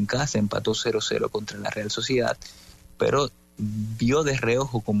puntos en casa, empató 0-0 contra la Real Sociedad, pero vio de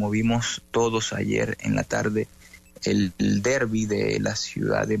reojo, como vimos todos ayer en la tarde, el derbi de la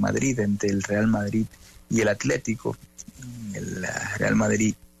ciudad de Madrid entre el Real Madrid y el Atlético. El Real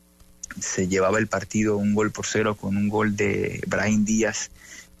Madrid se llevaba el partido 1-0 con un gol de Brahim Díaz,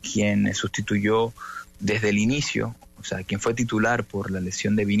 quien sustituyó desde el inicio, o sea, quien fue titular por la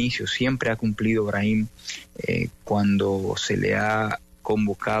lesión de Vinicius. Siempre ha cumplido Brahim cuando se le ha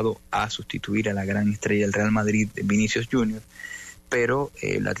convocado a sustituir a la gran estrella del Real Madrid, Vinicius Junior, pero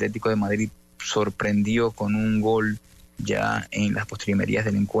el Atlético de Madrid sorprendió con un gol ya en las postrimerías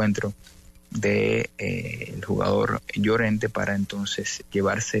del encuentro de el jugador Llorente para entonces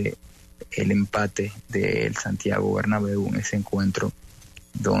llevarse el empate del Santiago Bernabéu en ese encuentro,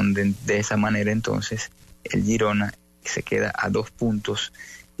 donde de esa manera entonces el Girona se queda a 2 puntos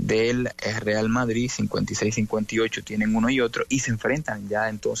del Real Madrid, 56-58 tienen uno y otro, y se enfrentan ya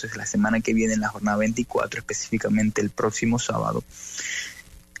entonces la semana que viene en la jornada 24, específicamente el próximo sábado.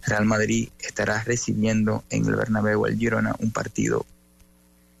 Real Madrid estará recibiendo en el Bernabéu al Girona, un partido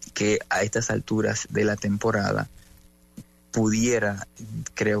que a estas alturas de la temporada pudiera,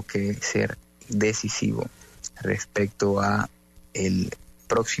 creo que, ser decisivo respecto a el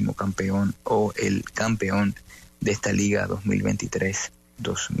próximo campeón o el campeón de esta liga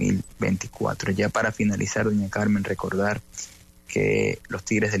 2023-2024. Ya para finalizar, doña Carmen, recordar que los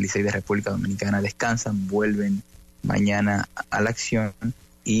Tigres del Licey de República Dominicana descansan, vuelven mañana a la acción,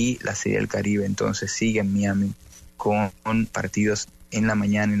 y la Serie del Caribe entonces sigue en Miami con partidos en la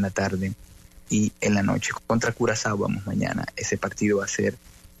mañana, en la tarde y en la noche. Contra Curazao vamos mañana. Ese partido va a ser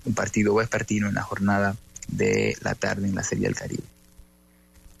un partido vespertino en la jornada de la tarde en la Serie del Caribe.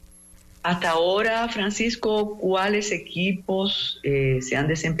 Hasta ahora, Francisco, ¿cuáles equipos se han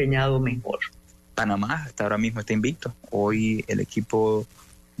desempeñado mejor? Panamá hasta ahora mismo está invicto. Hoy el equipo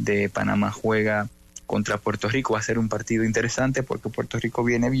de Panamá juega contra Puerto Rico. Va a ser un partido interesante porque Puerto Rico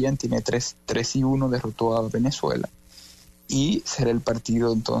viene bien, tiene 3-1, derrotó a Venezuela. Y será el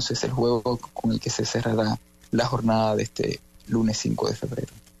partido entonces, el juego con el que se cerrará la jornada de este lunes 5 de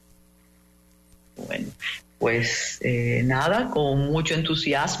febrero. Bueno, pues nada, con mucho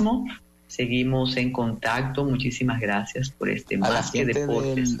entusiasmo seguimos en contacto. Muchísimas gracias por este Más que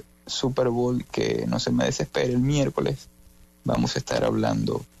Deportes. Del Super Bowl, que no se me desespere, el miércoles vamos a estar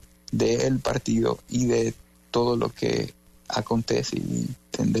hablando del partido y de todo lo que acontece, y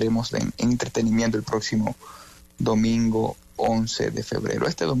tendremos entretenimiento el próximo domingo 11 de febrero,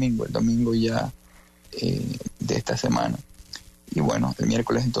 el domingo ya de esta semana. Y bueno, el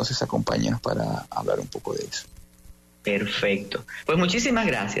miércoles entonces acompáñenos para hablar un poco de eso. Perfecto. Pues muchísimas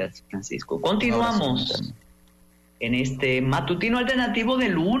gracias, Francisco. Continuamos en este matutino alternativo de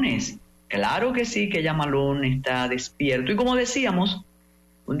lunes. Claro que sí, que Yamalón está despierto. Y como decíamos,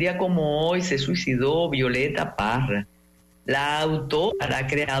 un día como hoy se suicidó Violeta Parra, la autora, la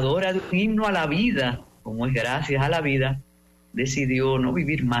creadora de un himno a la vida. Como es gracias a la vida, decidió no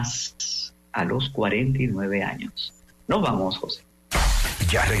vivir más a los 49 años. Nos vamos, José.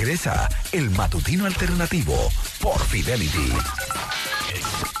 Ya regresa el matutino alternativo por Fidelity.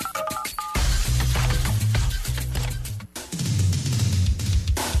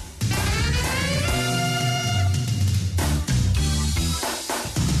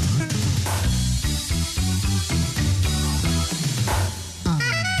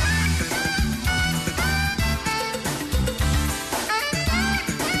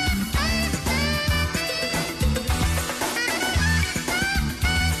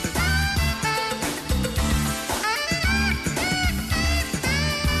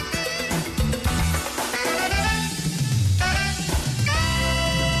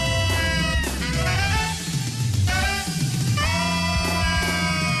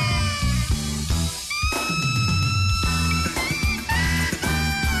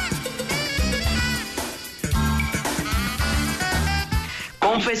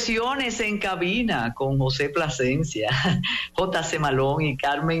 Confesiones en cabina con José Plasencia, J.C. Malón y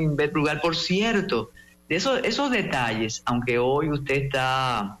Carmen Betrugal. Por cierto, de esos detalles, aunque hoy usted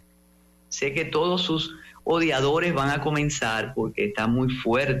sé que todos sus odiadores van a comenzar porque está muy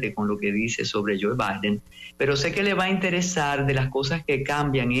fuerte con lo que dice sobre Joe Biden, pero sé que le va a interesar de las cosas que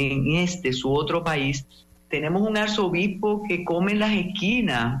cambian en su otro país. Tenemos un arzobispo que come en las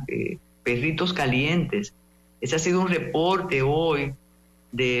esquinas perritos calientes. Ese ha sido un reporte hoy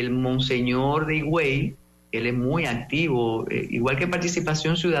del Monseñor de Higüey. Él es muy activo, igual que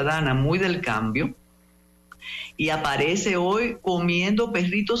Participación Ciudadana, muy del cambio, y aparece hoy comiendo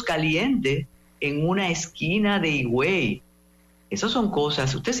perritos calientes en una esquina de Higüey. Esas son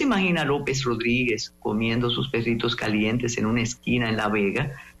cosas. Usted se imagina a López Rodríguez comiendo sus perritos calientes en una esquina en La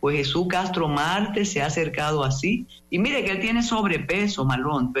Vega. Pues Jesús Castro Marte se ha acercado así, y mire que él tiene sobrepeso,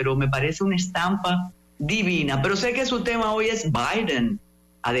 Malón, pero me parece una estampa divina. Pero sé que su tema hoy es Biden.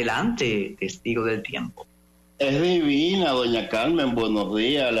 Adelante, testigo del tiempo. Es divina, doña Carmen. Buenos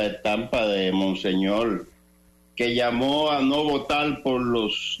días. La estampa de Monseñor, que llamó a no votar por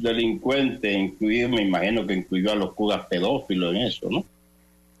los delincuentes, me imagino que incluyó a los curas pedófilos en eso, ¿no?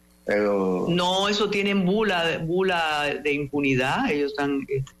 Pero no, eso tienen bula de impunidad. Ellos están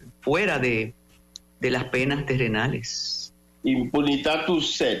fuera de las penas terrenales.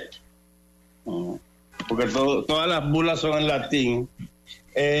 impunitatus set, porque todas las bulas son en latín.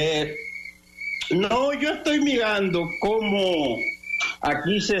 No, yo estoy mirando cómo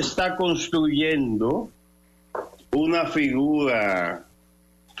aquí se está construyendo una figura,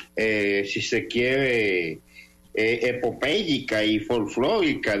 si se quiere, epopéyica y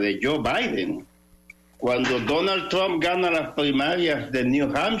folclórica de Joe Biden. Cuando Donald Trump gana las primarias de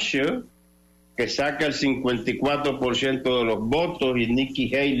New Hampshire, que saca el 54% de los votos, y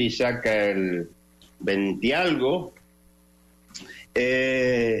Nikki Haley saca el 20 y algo,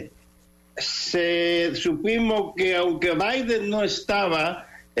 supimos que aunque Biden no estaba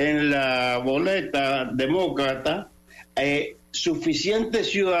en la boleta demócrata, suficientes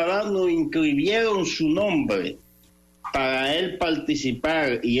ciudadanos inscribieron su nombre para él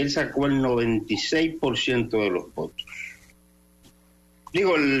participar, y él sacó el 96% de los votos.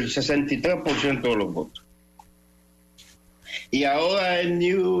 Digo, el 63% de los votos. Y ahora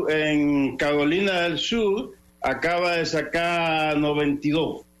en Carolina del Sur acaba de sacar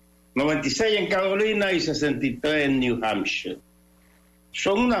 96 en Carolina y 63 en New Hampshire.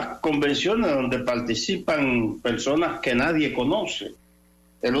 Son unas convenciones donde participan personas que nadie conoce.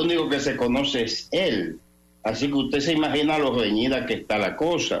 El único que se conoce es él. Así que usted se imagina lo reñida que está la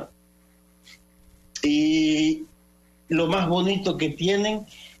cosa. Y lo más bonito que tienen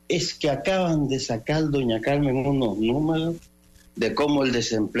es que acaban de sacar, doña Carmen, unos números de cómo el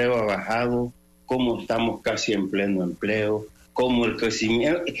desempleo ha bajado, cómo estamos casi en pleno empleo, cómo el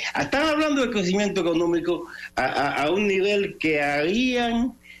crecimiento... Están hablando del crecimiento económico a un nivel que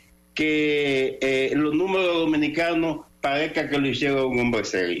harían que los números dominicanos parezca que lo hicieron un hombre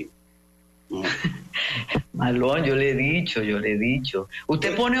serio. Malón, yo le he dicho.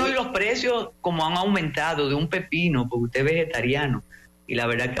 Usted pone hoy los precios como han aumentado de un pepino, porque usted es vegetariano. Y la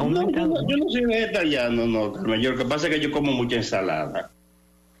verdad que ha aumentado. Yo no soy vegetariano, no, Carmen. Lo que pasa es que yo como mucha ensalada.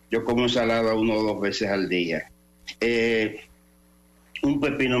 Yo como ensalada 1 o 2 veces al día. Un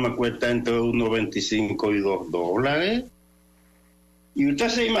pepino me cuesta entre $1.25 y $2. Y usted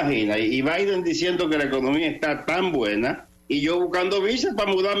se imagina, y Biden diciendo que la economía está tan buena, y yo buscando visa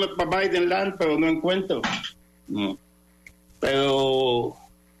para mudarme para Biden Land, pero no encuentro. No. Pero...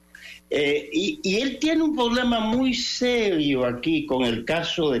 y él tiene un problema muy serio aquí con el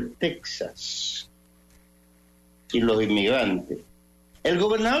caso de Texas y los inmigrantes. El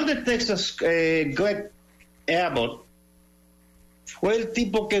gobernador de Texas, Greg Abbott, fue el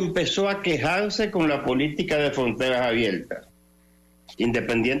tipo que empezó a quejarse con la política de fronteras abiertas.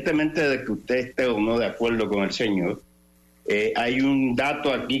 Independientemente de que usted esté o no de acuerdo con el señor, hay un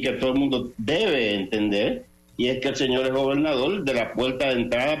dato aquí que todo el mundo debe entender, y es que el señor es gobernador de la puerta de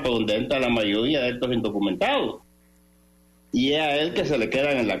entrada por donde entra la mayoría de estos indocumentados, y es a él que se le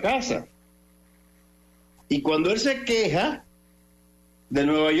quedan en la casa. Y cuando él se queja de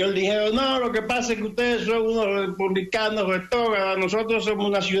Nueva York, dijeron: no, lo que pasa es que ustedes son unos republicanos retrógrados, nosotros somos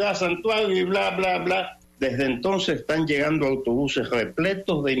una ciudad santuario y bla, bla, bla. Desde entonces están llegando autobuses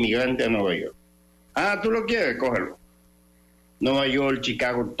repletos de inmigrantes a Nueva York. Ah, ¿tú lo quieres? Cógelo. Nueva York,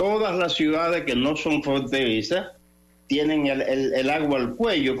 Chicago, todas las ciudades que no son fronterizas tienen el agua al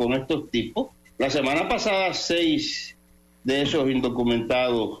cuello con estos tipos. La semana pasada 6 de esos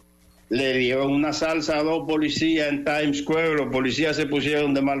indocumentados le dieron una salsa a 2 policías en Times Square. Los policías se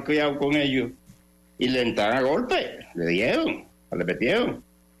pusieron de malcriados con ellos y le entraron a golpe, le metieron.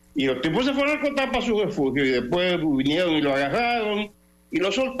 Y los tipos se fueron a contar para su refugio y después vinieron y lo agarraron y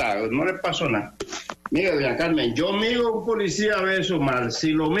lo soltaron, no les pasó nada. Mira, doña Carmen, yo miro a un policía a ver eso mal.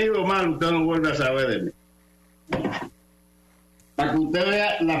 Si lo miro mal, usted no vuelve a saber de mí. Para que usted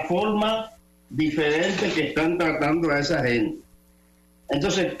vea la forma diferente que están tratando a esa gente.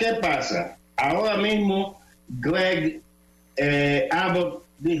 Entonces, ¿qué pasa? Ahora mismo Greg Abbott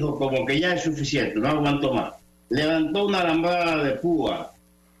dijo como que ya es suficiente, no aguanto más. Levantó una alambrada de púa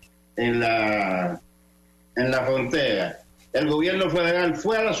en la frontera. El gobierno federal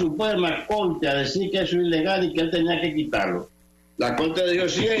fue a la Suprema Corte a decir que eso es ilegal y que él tenía que quitarlo. La Corte dijo: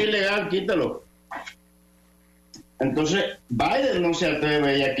 sí, es ilegal, quítalo. Entonces, Biden no se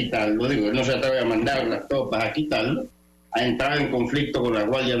atreve a quitarlo, él no se atreve a mandar las tropas a quitarlo, a entrar en conflicto con la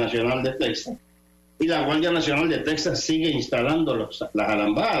Guardia Nacional de Texas. Y la Guardia Nacional de Texas sigue instalando las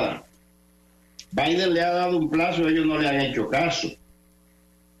alambradas. Biden le ha dado un plazo, ellos no le han hecho caso.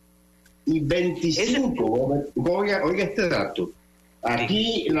 Y 25, oiga este dato,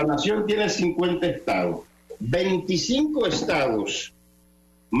 aquí la nación tiene 50 estados, 25 estados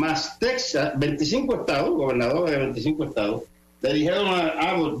más Texas, 25 estados, gobernadores de 25 estados, le dijeron a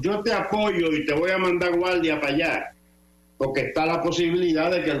Abbott, yo te apoyo y te voy a mandar guardia para allá, porque está la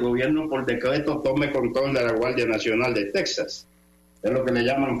posibilidad de que el gobierno por decreto tome control de la Guardia Nacional de Texas. Es lo que le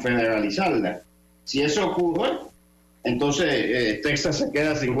llaman federalizarla. Si eso ocurre, entonces Texas se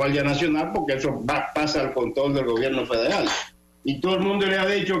queda sin Guardia Nacional porque eso pasa al control del gobierno federal. Y todo el mundo le ha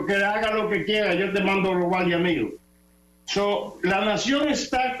dicho que haga lo que quiera, yo te mando los guardias míos. La nación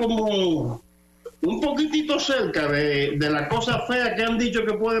está como un poquitito cerca de la cosa fea que han dicho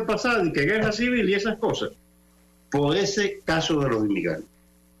que puede pasar, y que guerra civil y esas cosas, por ese caso de los inmigrantes.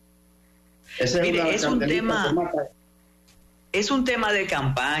 Mire, es un tema de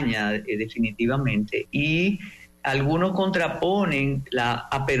campaña, definitivamente, y algunos contraponen la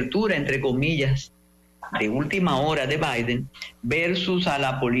apertura, entre comillas, de última hora de Biden versus a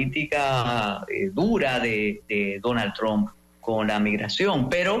la política dura de Donald Trump con la migración,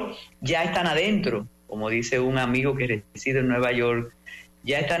 pero ya están adentro, como dice un amigo que reside en Nueva York,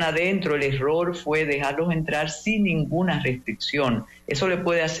 ya están adentro. El error fue dejarlos entrar sin ninguna restricción. Eso le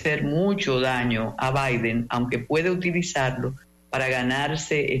puede hacer mucho daño a Biden, aunque puede utilizarlo para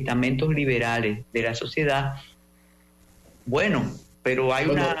ganarse estamentos liberales de la sociedad. Bueno, pero hay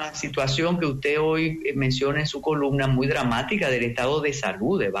una situación que usted hoy menciona en su columna muy dramática del estado de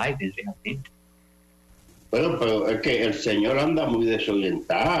salud de Biden realmente. Bueno, pero es que el señor anda muy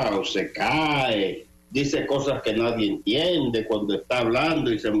desorientado, se cae, dice cosas que nadie entiende cuando está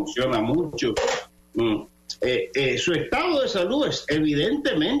hablando y se emociona mucho. Su estado de salud es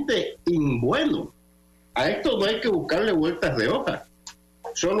evidentemente inbueno. A esto no hay que buscarle vueltas de hoja.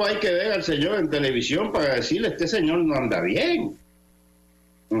 Solo hay que ver al señor en televisión para decirle, este señor no anda bien.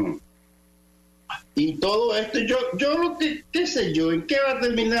 Y todo esto, yo lo que, qué sé yo, ¿en qué va a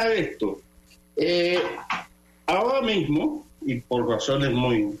terminar esto? Ahora mismo, y por razones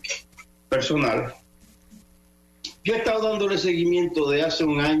muy personales, yo he estado dándole seguimiento de hace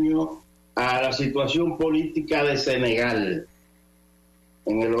un año a la situación política de Senegal,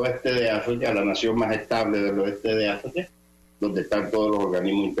 en el oeste de África, la nación más estable del oeste de África, donde están todos los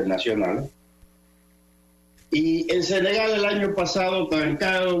organismos internacionales. Y en Senegal el año pasado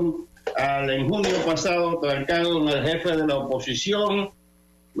en junio pasado trancaron al jefe de la oposición,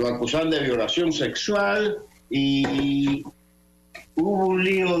 lo acusaron de violación sexual y hubo un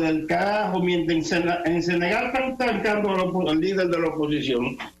lío del carajo. Mientras en Senegal están trancando al líder de la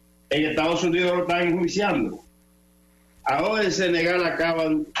oposición, en Estados Unidos lo están enjuiciando. Ahora en Senegal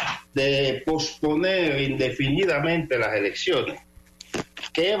acaban de posponer indefinidamente las elecciones.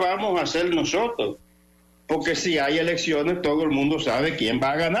 ¿Qué vamos a hacer nosotros? Porque si hay elecciones, todo el mundo sabe quién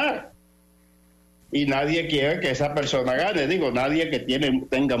va a ganar. Y nadie quiere que esa persona gane. Digo, nadie que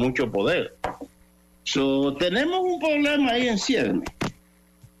tenga mucho poder. Tenemos un problema ahí en ciernes.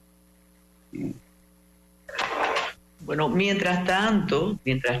 Bueno, mientras tanto,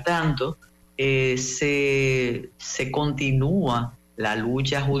 se continúa la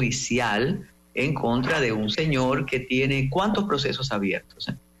lucha judicial en contra de un señor que tiene ¿cuántos procesos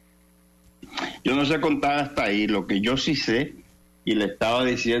abiertos? Yo no sé contar hasta ahí. Lo que yo sí sé, y le estaba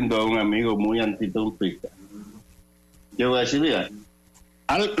diciendo a un amigo muy antitrumpista, yo voy a decir, mira,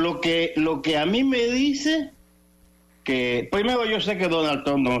 lo que a mí me dice que, primero, yo sé que Donald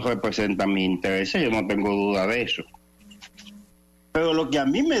Trump no representa mi interés, yo no tengo duda de eso, pero lo que a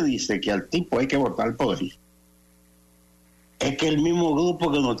mí me dice que al tipo hay que votar por él es que el mismo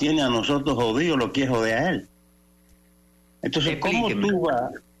grupo que nos tiene a nosotros jodidos lo quiere joder a él. Entonces, ¿cómo tú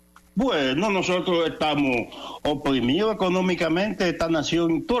vas? Bueno, nosotros estamos oprimidos económicamente, esta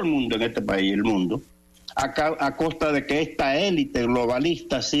nación, todo el mundo en este país, el mundo, a costa de que esta élite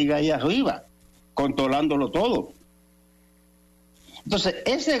globalista siga ahí arriba, controlándolo todo. Entonces,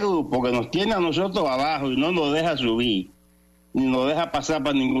 ese grupo que nos tiene a nosotros abajo y no nos deja subir, ni nos deja pasar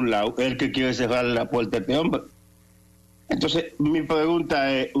para ningún lado, es el que quiere cerrar la puerta a este hombre. Entonces, mi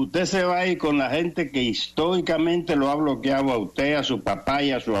pregunta es, ¿usted se va a ir con la gente que históricamente lo ha bloqueado a usted, a su papá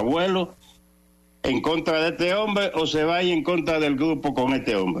y a su abuelo, en contra de este hombre, o se va a ir en contra del grupo con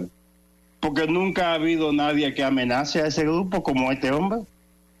este hombre? Porque nunca ha habido nadie que amenace a ese grupo como este hombre.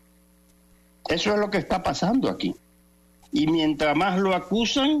 Eso es lo que está pasando aquí. Y mientras más lo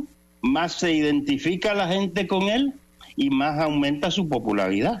acusan, más se identifica la gente con él y más aumenta su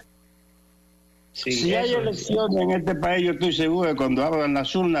popularidad. Sí, si hay elecciones en este país, yo estoy seguro que cuando abran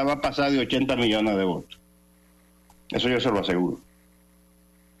las urnas va a pasar de 80 millones de votos. Eso yo se lo aseguro.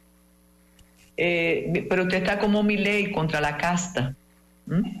 Pero usted está como Milei contra la casta.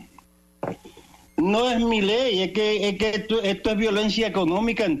 No es Milei, es que esto es violencia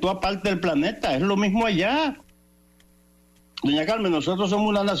económica en toda parte del planeta. Es lo mismo allá. Doña Carmen, nosotros somos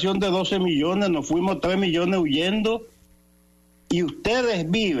una nación de 12 millones, nos fuimos 3 millones huyendo Y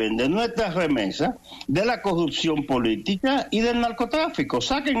ustedes viven de nuestras remesas, de la corrupción política y del narcotráfico.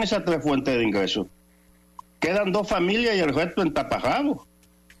 Saquen esas 3 fuentes de ingresos. Quedan 2 familias y el resto en taparrabos.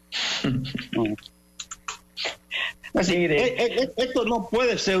 Así, esto no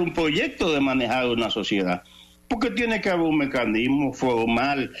puede ser un proyecto de manejar una sociedad, porque tiene que haber un mecanismo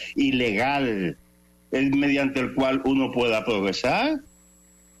formal y legal mediante el cual uno pueda progresar.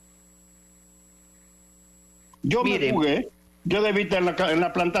 Yo me jugué. Yo debí estar en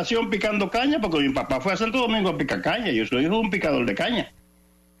la plantación picando caña, porque mi papá fue a Santo Domingo a picar caña. Yo soy hijo de un picador de caña.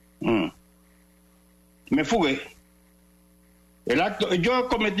 Me fugué. Yo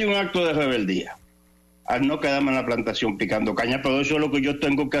cometí un acto de rebeldía al no quedarme en la plantación picando caña, pero eso es lo que yo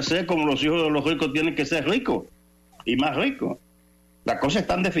tengo que hacer, como los hijos de los ricos tienen que ser ricos y más ricos. Las cosas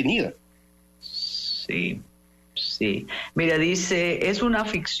están definidas. Sí. Mira, dice, es una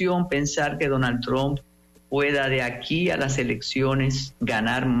ficción pensar que Donald Trump pueda de aquí a las elecciones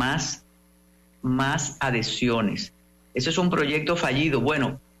ganar más adhesiones. Eso es un proyecto fallido.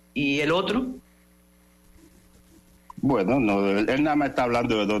 Bueno, ¿y el otro? Bueno, no, él nada más está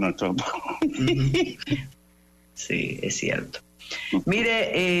hablando de Donald Trump. Sí, es cierto.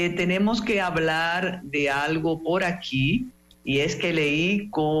 Mire, tenemos que hablar de algo por aquí, y es que leí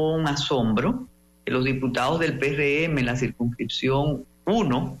con asombro que los diputados del PRM en la circunscripción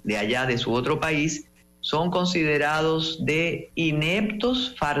 1 de allá de su otro país son considerados de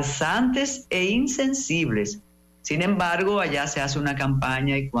ineptos, farsantes e insensibles. Sin embargo, allá se hace una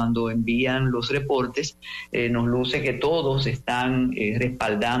campaña y cuando envían los reportes nos luce que todos están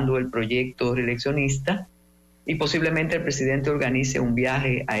respaldando el proyecto reeleccionista y posiblemente el presidente organice un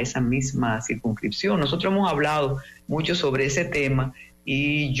viaje a esa misma circunscripción. Nosotros hemos hablado mucho sobre ese tema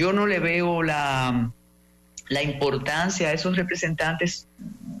y yo no le veo la importancia a esos representantes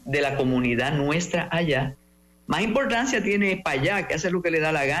de la comunidad nuestra allá. Más importancia tiene para allá, que hace lo que le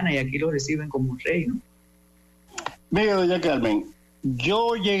da la gana y aquí lo reciben como un rey, ¿no? Mira, doña Carmen,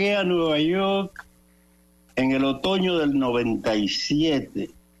 yo llegué a Nueva York en el otoño del 97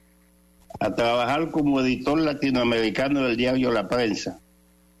 a trabajar como editor latinoamericano del diario La Prensa.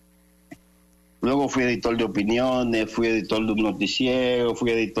 Luego fui editor de opiniones, fui editor de un noticiero,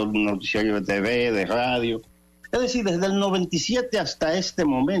 fui editor de un noticiario de TV, de radio. Es decir, desde el 97 hasta este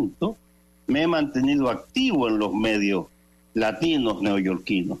momento me he mantenido activo en los medios latinos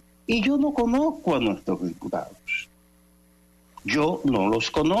neoyorquinos. Y yo no conozco a nuestros diputados. Yo no los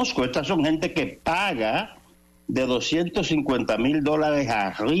conozco. Estas son gente que paga de $250,000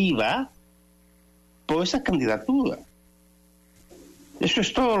 arriba por esa candidatura. Eso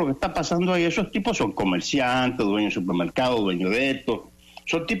es todo lo que está pasando ahí. Esos tipos son comerciantes, dueños de supermercados, dueños de esto.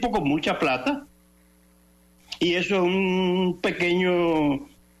 Son tipos con mucha plata. Y eso es un pequeño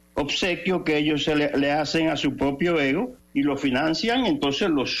obsequio que ellos le hacen a su propio ego y lo financian. Entonces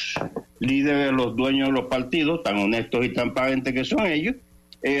los líderes, los dueños de los partidos, tan honestos y tan transparentes que son ellos,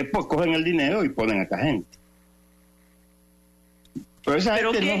 pues cogen el dinero y ponen a esta gente.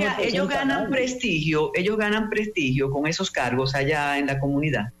 Pero que ellos ganan prestigio con esos cargos allá en la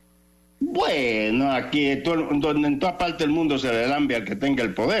comunidad. Bueno, aquí en toda parte del mundo se le lambe al que tenga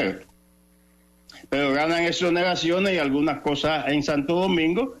el poder. Pero ganan exoneraciones y algunas cosas en Santo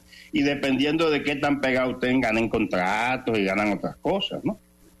Domingo, y dependiendo de qué tan pegados estén, ganan contratos y ganan otras cosas, ¿no?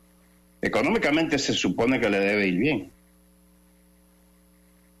 Económicamente se supone que le debe ir bien.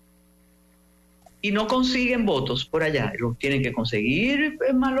 Y no consiguen votos por allá, los tienen que conseguir,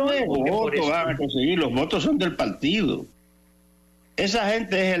 Malón. Los votos van a conseguir, los votos son del partido. Esa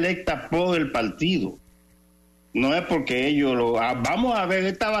gente es electa por el partido. No es porque ellos vamos a ver,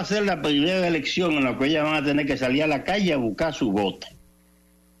 esta va a ser la primera elección en la que ellas van a tener que salir a la calle a buscar su voto.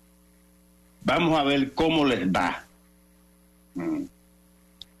 Vamos a ver cómo les va.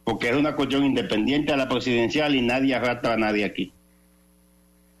 Porque es una cuestión independiente a la presidencial y nadie arrastra a nadie aquí.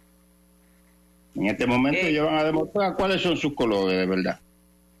 En este momento ellos van a demostrar cuáles son sus colores de verdad.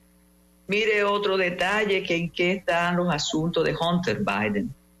 Mire otro detalle, que en qué están los asuntos de Hunter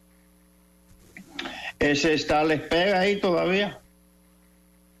Biden. Ese está a la espera ahí todavía.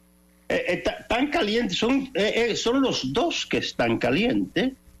 Tan calientes, son los dos que están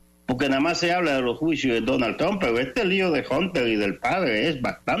calientes, porque nada más se habla de los juicios de Donald Trump, pero este lío de Hunter y del padre es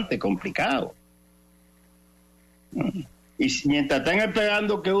bastante complicado. Y mientras están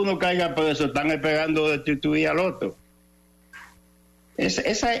esperando que uno caiga preso, están esperando destituir al otro.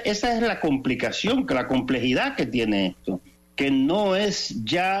 Esa es la complicación, la complejidad que tiene esto, que no es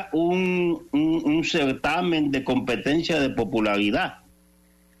ya un certamen de competencia de popularidad,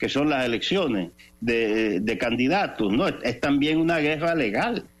 que son las elecciones de candidatos, no, es también una guerra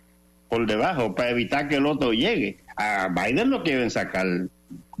legal por debajo para evitar que el otro llegue A Biden lo quieren sacar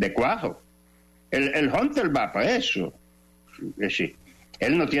de cuajo. El Hunter va para eso. Es decir,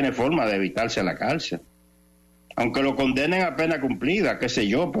 él no tiene forma de evitarse la cárcel. Aunque lo condenen a pena cumplida, qué sé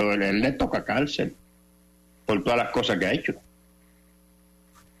yo, pero él le toca cárcel por todas las cosas que ha hecho.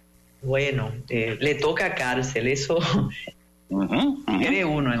 Bueno, le toca cárcel, eso cree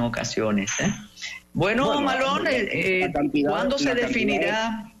uno en ocasiones. Bueno, Malón, ¿cuándo se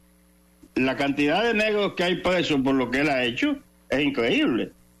definirá? La cantidad de negros que hay presos por lo que él ha hecho es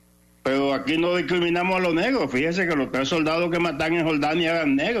increíble. Pero aquí no discriminamos a los negros. Fíjese que los 3 soldados que matan en Jordania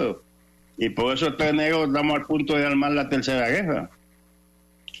eran negros. Y por eso 3 negros estamos al punto de armar la tercera guerra.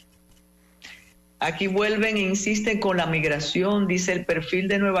 Aquí vuelven e insisten con la migración. Dice, el perfil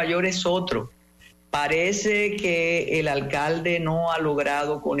de Nueva York es otro. Parece que el alcalde no ha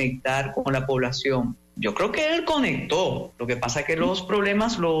logrado conectar con la población. Yo creo que él conectó. Lo que pasa es que los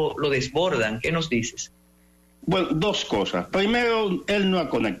problemas lo desbordan. ¿Qué nos dices? Bueno, 2 cosas. Primero, él no ha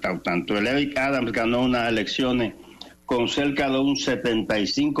conectado tanto. El Eric Adams ganó unas elecciones con cerca de un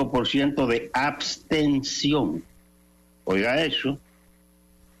 75% de abstención. Oiga eso.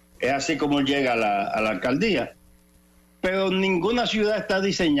 Es así como llega a la alcaldía. Pero ninguna ciudad está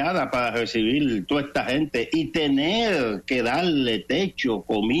diseñada para recibir toda esta gente y tener que darle techo,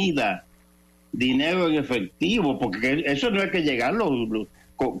 comida, dinero en efectivo, porque eso no es que llegar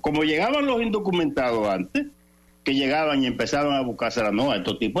como llegaban los indocumentados antes, que llegaban y empezaban a buscarse no, a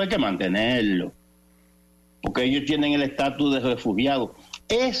estos tipos hay que mantenerlos, porque ellos tienen el estatus de refugiados.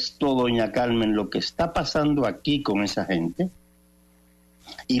 Esto, doña Carmen, lo que está pasando aquí con esa gente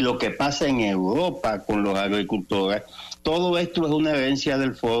y lo que pasa en Europa con los agricultores, todo esto es una herencia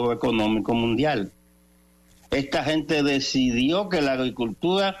del Foro Económico Mundial. Esta gente decidió que la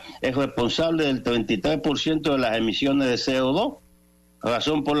agricultura es responsable del 33% de las emisiones de CO2,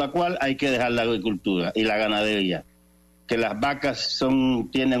 razón por la cual hay que dejar la agricultura y la ganadería. Que las vacas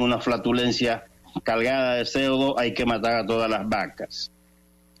tienen una flatulencia cargada de CO2, hay que matar a todas las vacas.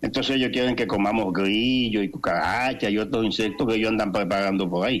 Entonces ellos quieren que comamos grillos y cucarachas y otros insectos que ellos andan preparando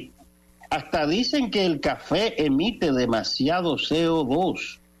por ahí. Hasta dicen que el café emite demasiado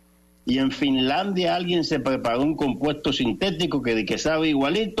CO2. Y en Finlandia alguien se preparó un compuesto sintético que sabe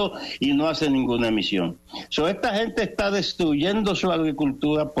igualito y no hace ninguna emisión. Esta gente está destruyendo su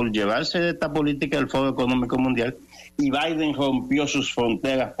agricultura por llevarse de esta política del Foro Económico Mundial, y Biden rompió sus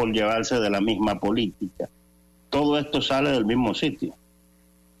fronteras por llevarse de la misma política. Todo esto sale del mismo sitio.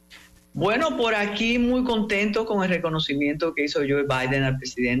 Bueno, por aquí muy contento con el reconocimiento que hizo Joe Biden al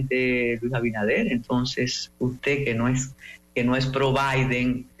presidente Luis Abinader. Entonces, usted que no es pro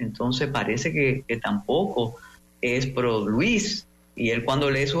Biden, entonces parece que tampoco es pro Luis. Y él cuando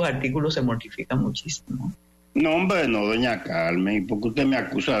lee sus artículos se mortifica muchísimo. No, hombre, no, doña Carmen, ¿por qué usted me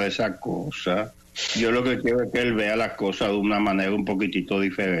acusa de esa cosa? Yo lo que quiero es que él vea las cosas de una manera un poquitito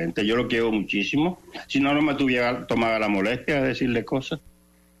diferente. Yo lo quiero muchísimo. Si no, no me tomara la molestia de decirle cosas.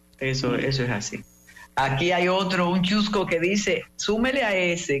 Eso es así. Aquí hay un chusco que dice, súmele a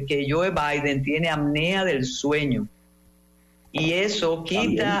ese que Joe Biden tiene apnea del sueño. Y eso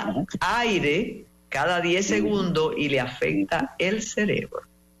quita aire cada 10 segundos y le afecta el cerebro.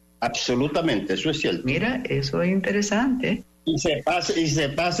 Absolutamente, eso es cierto. Mira, eso es interesante. Y se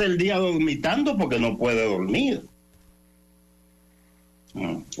pasa el día dormitando porque no puede dormir.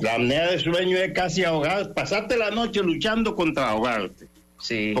 La apnea de sueño es casi ahogar, pasarte la noche luchando contra ahogarte.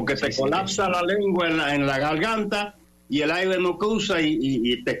 Sí, porque te colapsa la lengua en la garganta y el aire no cruza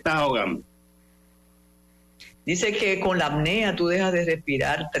y te estás ahogando. Dice que con la apnea tú dejas de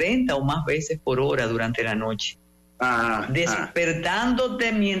respirar 30 o más veces por hora durante la noche.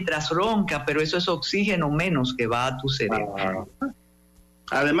 Despertándote mientras ronca, pero eso es oxígeno menos que va a tu cerebro.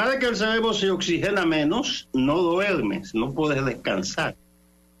 Además de que el cerebro se oxigena menos, no duermes, no puedes descansar.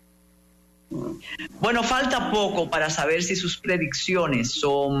 Bueno, falta poco para saber si sus predicciones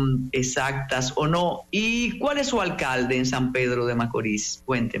son exactas o no. ¿Y cuál es su alcalde en San Pedro de Macorís?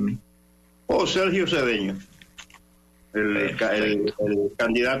 Cuénteme. Sergio Cedeño, el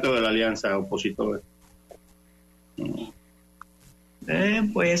candidato de la alianza opositora.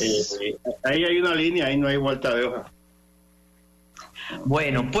 Pues ahí hay una línea, ahí no hay vuelta de hoja.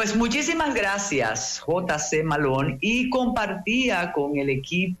 Bueno, pues muchísimas gracias, J.C. Malón, y compartía con el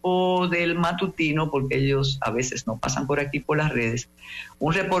equipo del matutino, porque ellos a veces no pasan por aquí por las redes,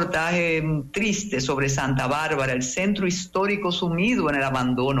 un reportaje triste sobre Santa Bárbara, el centro histórico sumido en el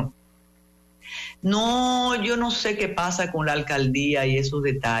abandono. No, yo no sé qué pasa con la alcaldía y esos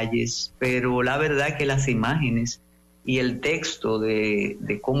detalles, pero la verdad que las imágenes y el texto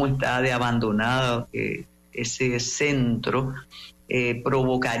de cómo está de abandonado ese centro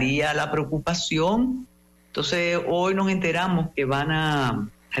provocaría la preocupación Entonces hoy nos enteramos que van a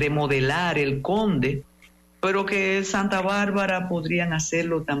remodelar el Conde, pero que Santa Bárbara podrían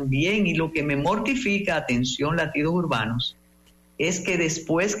hacerlo también. Y lo que me mortifica, atención latidos urbanos, es que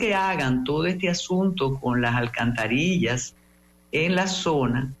después que hagan todo este asunto con las alcantarillas en la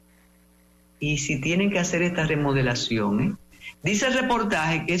zona, y si tienen que hacer esta remodelación, dice el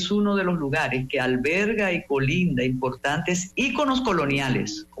reportaje que es uno de los lugares que alberga y colinda importantes íconos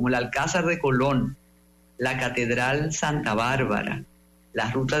coloniales, como el Alcázar de Colón, la Catedral Santa Bárbara,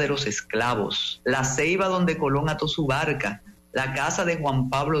 la Ruta de los Esclavos, la ceiba donde Colón ató su barca, la casa de Juan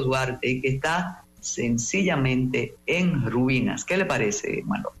Pablo Duarte, que está sencillamente en ruinas. ¿Qué le parece,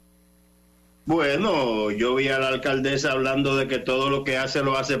 Manolo? Bueno, yo vi a la alcaldesa hablando de que todo lo que hace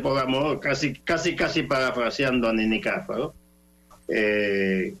lo hace por amor, casi parafraseando a Nini Cáfaro.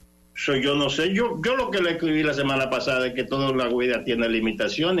 Yo no sé, yo lo que le escribí la semana pasada es que toda la vida tiene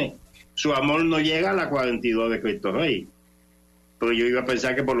limitaciones. Su amor no llega a la 42 de Cristo Rey, pero yo iba a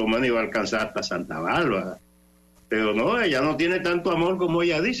pensar que por lo menos iba a alcanzar hasta Santa Bárbara, pero no, ella no tiene tanto amor como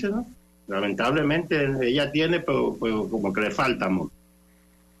ella dice, ¿no? Lamentablemente ella tiene, pero como que le falta amor.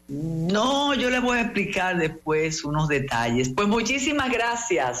 No, yo le voy a explicar después unos detalles. Pues muchísimas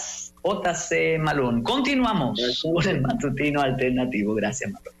gracias, JC Malón. Continuamos con el matutino alternativo.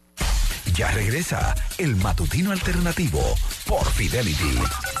 Gracias, Malón. Ya regresa el matutino alternativo por Fidelity.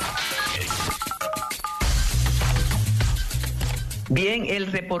 Bien, el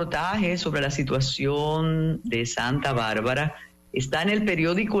reportaje sobre la situación de Santa Bárbara está en el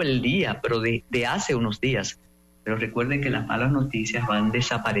periódico El Día, pero de hace unos días. Pero recuerden que las malas noticias van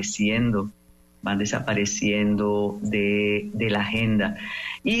desapareciendo de la agenda.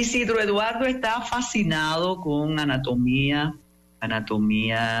 Isidro Eduardo está fascinado con anatomía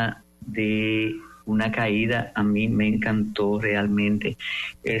de una caída. A mí me encantó realmente,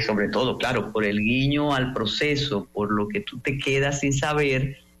 sobre todo, claro, por el guiño al proceso, por lo que tú te quedas sin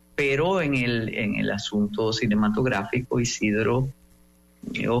saber, pero en el asunto cinematográfico, Isidro,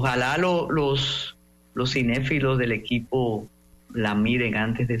 ojalá los cinéfilos del equipo la miren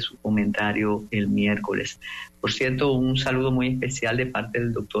antes de su comentario el miércoles. Por cierto, un saludo muy especial de parte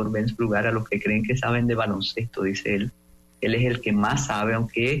del doctor Benz Brugar a los que creen que saben de baloncesto, dice él. Él es el que más sabe,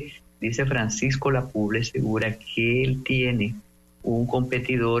 aunque dice Francisco Lapuble segura que él tiene un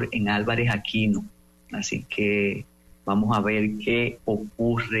competidor en Álvarez Aquino. Así que vamos a ver qué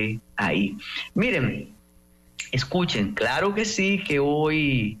ocurre ahí. Miren, escuchen, claro que sí, que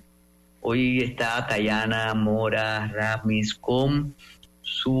hoy está Tayana Mora Ramis con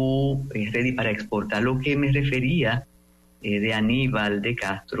su Ready para Exportar. Lo que me refería de Aníbal de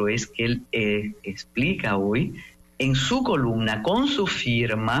Castro es que él explica hoy en su columna con su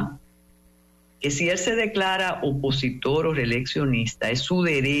firma que si él se declara opositor o reeleccionista es su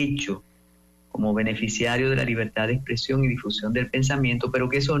derecho como beneficiario de la libertad de expresión y difusión del pensamiento, pero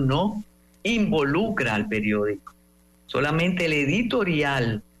que eso no involucra al periódico. Solamente el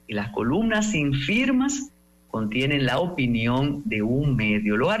editorial y las columnas sin firmas contienen la opinión de un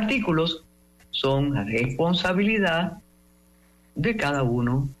medio. Los artículos son la responsabilidad de cada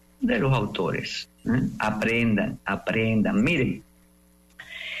uno de los autores. Aprendan. Miren,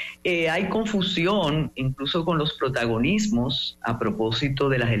 hay confusión incluso con los protagonismos a propósito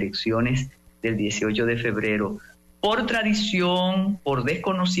de las elecciones del 18 de febrero. Por tradición, por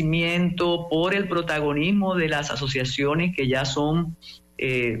desconocimiento, por el protagonismo de las asociaciones que ya son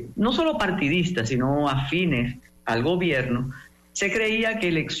no solo partidistas, sino afines al gobierno, se creía que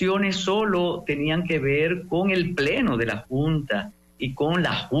elecciones solo tenían que ver con el pleno de la Junta y con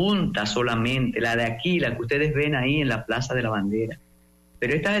la Junta solamente, la de aquí, la que ustedes ven ahí en la Plaza de la Bandera.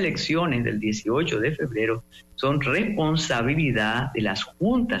 Pero estas elecciones del 18 de febrero son responsabilidad de las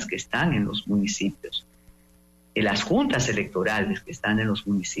juntas que están en los municipios, de las juntas electorales que están en los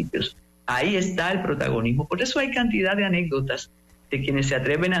municipios. Ahí está el protagonismo. Por eso hay cantidad de anécdotas de quienes se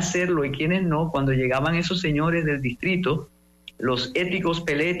atreven a hacerlo y quienes no. Cuando llegaban esos señores del distrito, los éticos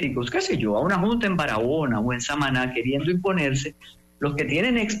peléticos, qué sé yo, a una junta en Barahona o en Samaná queriendo imponerse, los que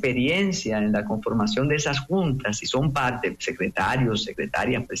tienen experiencia en la conformación de esas juntas y son parte, secretarios,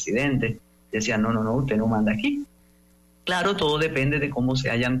 secretarias, presidentes, decían, no, usted no manda aquí. Claro, todo depende de cómo se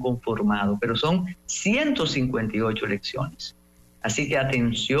hayan conformado, pero son 158 elecciones. Así que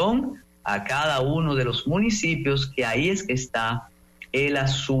atención a cada uno de los municipios, que ahí es que está el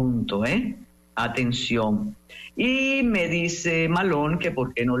asunto, Atención. Y me dice Malón que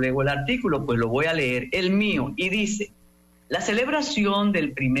por qué no leo el artículo, pues lo voy a leer, el mío, y dice: la celebración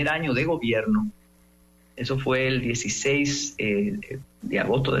del primer año de gobierno, eso fue el 16 de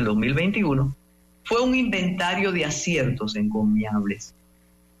agosto del 2021, fue un inventario de aciertos encomiables.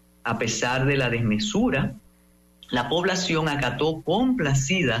 A pesar de la desmesura La población acató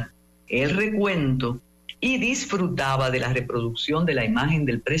complacida el recuento y disfrutaba de la reproducción de la imagen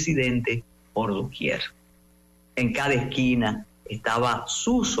del presidente por doquier. En cada esquina estaba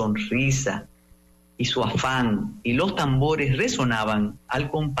su sonrisa y su afán, y los tambores resonaban al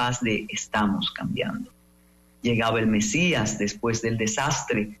compás de "Estamos cambiando". Llegaba el Mesías después del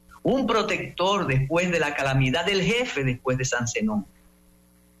desastre, un protector después de la calamidad, el jefe después de San Zenón.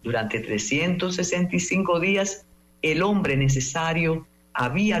 Durante 365 días, el hombre necesario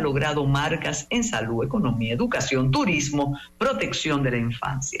había logrado marcas en salud, economía, educación, turismo, protección de la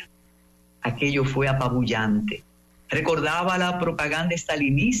infancia. Aquello fue apabullante. Recordaba la propaganda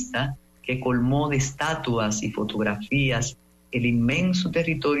estalinista que colmó de estatuas y fotografías el inmenso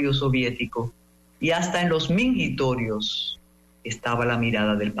territorio soviético, y hasta en los mingitorios estaba la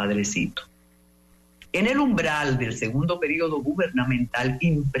mirada del padrecito. En el umbral del segundo periodo gubernamental,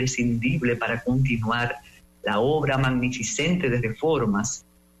 imprescindible para continuar la obra magnificente de reformas,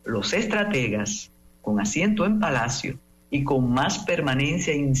 los estrategas, con asiento en palacio y con más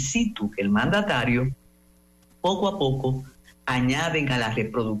permanencia in situ que el mandatario, poco a poco añaden a la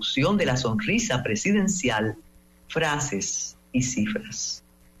reproducción de la sonrisa presidencial frases y cifras.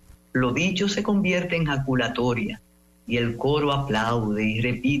 Lo dicho se convierte en jaculatoria y el coro aplaude y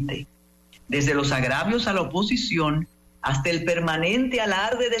repite. Desde los agravios a la oposición hasta el permanente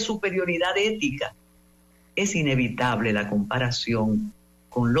alarde de superioridad ética, es inevitable la comparación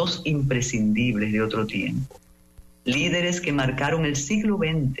con los imprescindibles de otro tiempo. Líderes que marcaron el siglo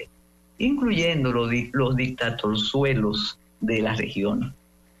XX, incluyendo los dictatorzuelos de la región.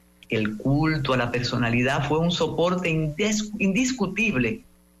 El culto a la personalidad fue un soporte indiscutible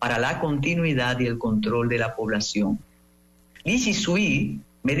para la continuidad y el control de la población. Li Zhisui,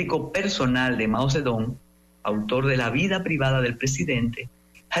 médico personal de Mao Zedong, autor de La vida privada del presidente,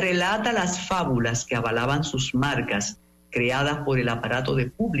 relata las fábulas que avalaban sus marcas creadas por el aparato de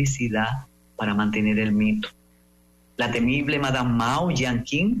publicidad para mantener el mito. La temible Madame Mao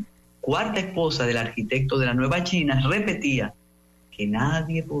Jianqing, cuarta esposa del arquitecto de la Nueva China, repetía que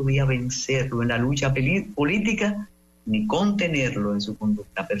nadie podía vencerlo en la lucha política ni contenerlo en su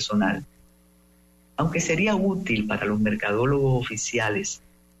conducta personal. Aunque sería útil para los mercadólogos oficiales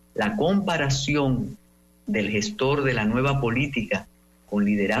la comparación del gestor de la nueva política con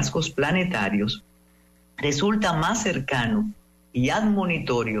liderazgos planetarios, resulta más cercano y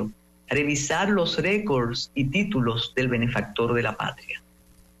admonitorio revisar los récords y títulos del benefactor de la patria.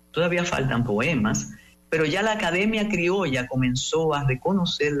 Todavía faltan poemas, pero ya la Academia Criolla comenzó a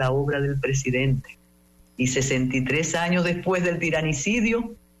reconocer la obra del presidente y 63 años después del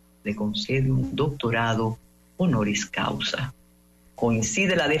tiranicidio le concede un doctorado honoris causa.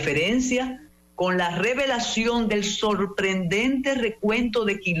 Coincide la deferencia con la revelación del sorprendente recuento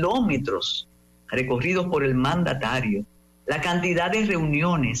de kilómetros recorridos por el mandatario, la cantidad de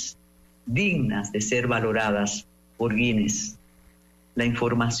reuniones dignas de ser valoradas por Guinness. La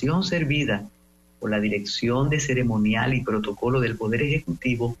información servida por la Dirección de Ceremonial y Protocolo del Poder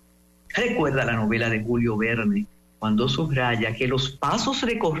Ejecutivo recuerda la novela de Julio Verne, cuando subraya que los pasos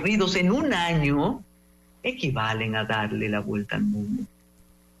recorridos en un año equivalen a darle la vuelta al mundo.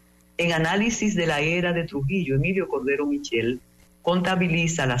 En Análisis de la era de Trujillo, Emilio Cordero Michel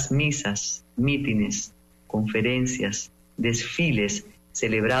contabiliza las misas, mítines, conferencias, desfiles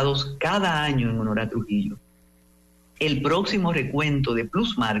celebrados cada año en honor a Trujillo. El próximo recuento de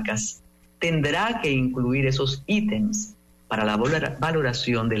plusmarcas tendrá que incluir esos ítems para la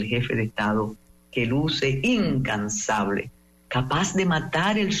valoración del jefe de Estado que luce incansable, capaz de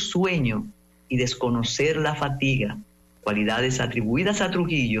matar el sueño y desconocer la fatiga, cualidades atribuidas a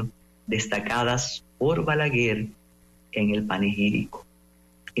Trujillo, destacadas por Balaguer en el panegírico.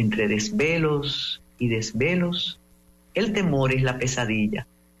 Entre desvelos y desvelos, el temor es la pesadilla.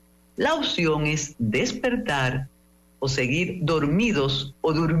 La opción es despertar o seguir dormidos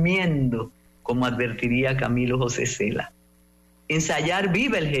o durmiendo, como advertiría Camilo José Cela. Ensayar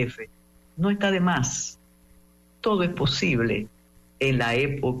viva el jefe no está de más. Todo es posible en la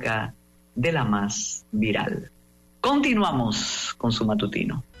época de la más viral. Continuamos con su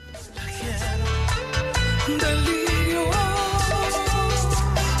matutino.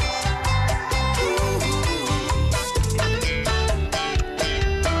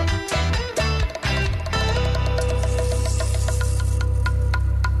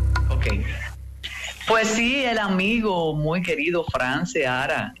 Pues sí, el amigo muy querido Fran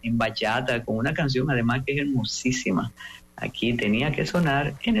Seara en bachata, con una canción además que es hermosísima. Aquí tenía que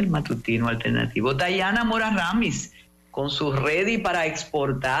sonar en el matutino alternativo. Tayana Mora Ramis, con su ready para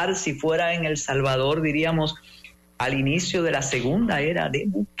exportar, si fuera en El Salvador, diríamos, al inicio de la segunda era de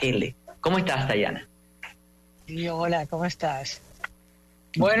Bukele. ¿Cómo estás, Tayana? Sí, hola, ¿cómo estás?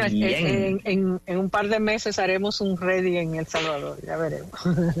 Bueno, Bien. en un par de meses haremos un ready en El Salvador, ya veremos.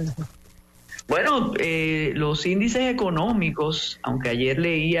 Bueno, los índices económicos, aunque ayer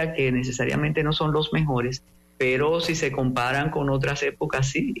leía que necesariamente no son los mejores, pero si se comparan con otras épocas,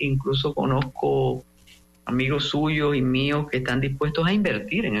 sí. Incluso conozco amigos suyos y míos que están dispuestos a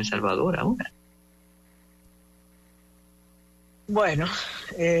invertir en El Salvador ahora. Bueno,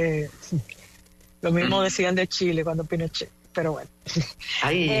 lo mismo decían de Chile cuando Pinochet, pero bueno. Eh,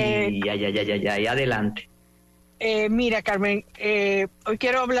 Ay, ay, ay, ay, ay, ay, adelante. Mira, Carmen, hoy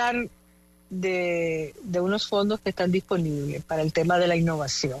quiero hablar de unos fondos que están disponibles para el tema de la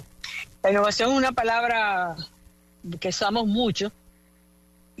innovación. La innovación es una palabra que usamos mucho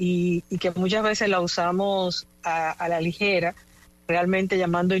y que muchas veces la usamos a la ligera, realmente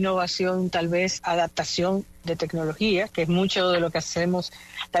llamando innovación tal vez adaptación de tecnología, que es mucho de lo que hacemos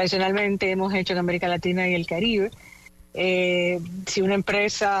tradicionalmente, hemos hecho en América Latina y el Caribe. Si una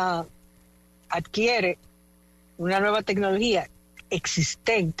empresa adquiere una nueva tecnología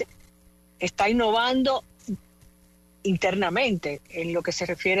existente, está innovando internamente en lo que se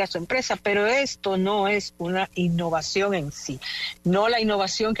refiere a su empresa, pero esto no es una innovación en sí, no la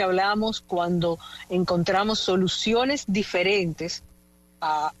innovación que hablamos cuando encontramos soluciones diferentes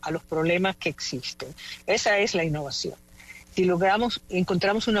a los problemas que existen. Esa es la innovación. Si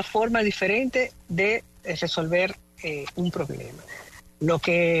encontramos una forma diferente de resolver un problema. Lo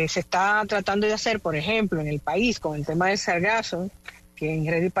que se está tratando de hacer, por ejemplo, en el país con el tema del sargazo, que en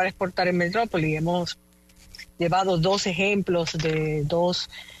Ready para Exportar en Metrópoli hemos llevado 2 ejemplos de 2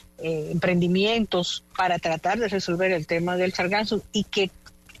 emprendimientos para tratar de resolver el tema del sargazo, y que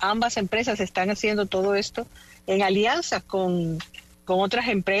ambas empresas están haciendo todo esto en alianza con otras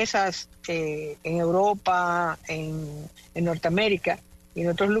empresas en Europa, en Norteamérica y en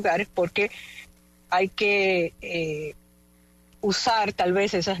otros lugares, porque hay que usar tal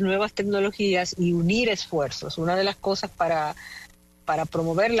vez esas nuevas tecnologías y unir esfuerzos. Una de las cosas para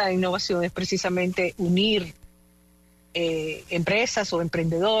promover la innovación es precisamente unir empresas o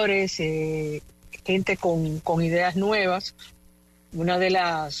emprendedores, gente con ideas nuevas. Una de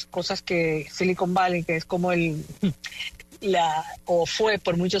las cosas que Silicon Valley, que es como o fue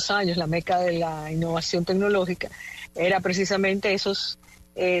por muchos años la meca de la innovación tecnológica, era precisamente esos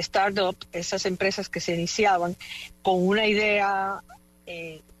startups, esas empresas que se iniciaban con una idea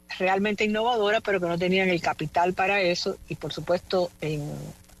realmente innovadora, pero que no tenían el capital para eso, y por supuesto en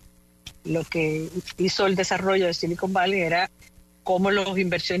lo que hizo el desarrollo de Silicon Valley era cómo los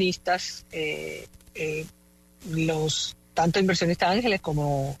inversionistas, tanto inversionistas ángeles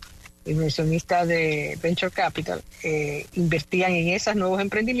como inversionistas de Venture Capital, invertían en esos nuevos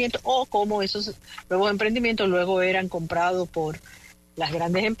emprendimientos, o cómo esos nuevos emprendimientos luego eran comprados por las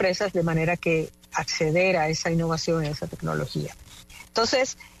grandes empresas, de manera que acceder a esa innovación, a esa tecnología.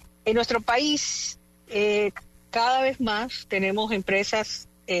 Entonces, en nuestro país, cada vez más tenemos empresas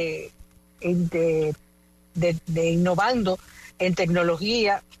de innovando en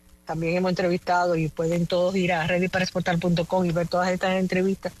tecnología. También hemos entrevistado, y pueden todos ir a readyparaexportar.com y ver todas estas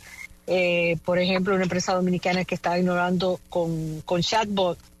entrevistas. Por ejemplo, una empresa dominicana que está innovando con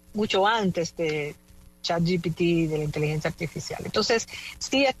chatbot mucho antes de ChatGPT, de la inteligencia artificial. Entonces,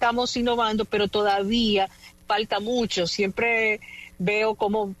 sí estamos innovando, pero todavía falta mucho. Siempre veo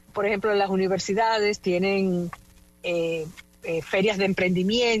como, por ejemplo, las universidades tienen ferias de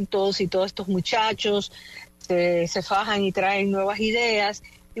emprendimientos, y todos estos muchachos se fajan y traen nuevas ideas,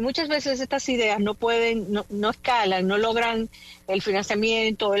 y muchas veces estas ideas no escalan, no logran el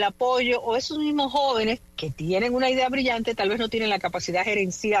financiamiento, el apoyo, o esos mismos jóvenes que tienen una idea brillante tal vez no tienen la capacidad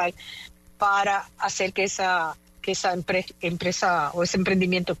gerencial para hacer que esa empresa o ese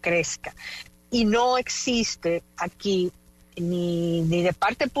emprendimiento crezca. Y no existe aquí ni de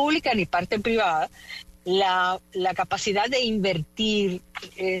parte pública ni parte privada la capacidad de invertir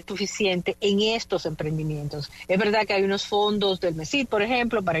suficiente en estos emprendimientos. Es verdad que hay unos fondos del MESID, por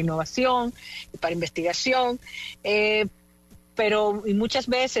ejemplo, para innovación y para investigación, pero y muchas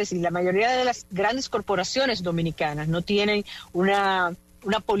veces, y la mayoría de las grandes corporaciones dominicanas no tienen una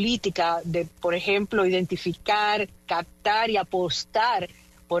política de, por ejemplo, identificar, captar y apostar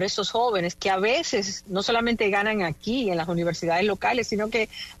por esos jóvenes que a veces no solamente ganan aquí en las universidades locales, sino que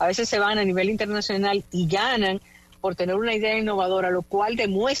a veces se van a nivel internacional y ganan por tener una idea innovadora, lo cual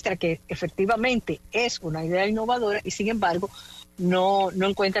demuestra que efectivamente es una idea innovadora, y sin embargo no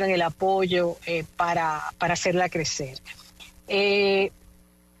encuentran el apoyo para hacerla crecer. Y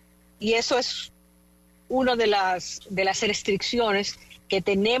eso es una de las restricciones que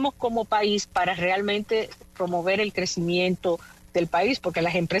tenemos como país para realmente promover el crecimiento del país, porque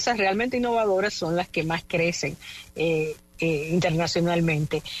las empresas realmente innovadoras son las que más crecen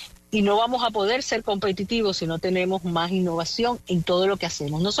internacionalmente. Y no vamos a poder ser competitivos si no tenemos más innovación en todo lo que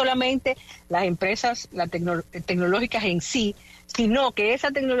hacemos. No solamente las empresas tecnológicas en sí, sino que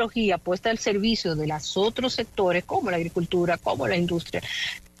esa tecnología puesta al servicio de los otros sectores, como la agricultura, como la industria,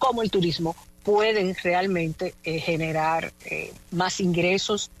 como el turismo, pueden realmente generar más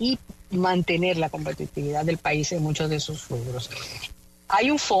ingresos y mantener la competitividad del país en muchos de sus rubros.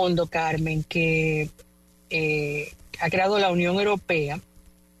 Hay un fondo, Carmen, que ha creado la Unión Europea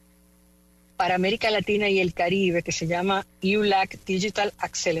para América Latina y el Caribe, que se llama EULAC Digital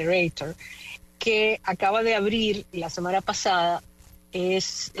Accelerator, que acaba de abrir la semana pasada,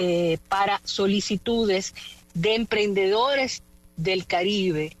 es para solicitudes de emprendedores del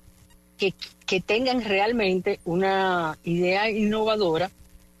Caribe que tengan realmente una idea innovadora.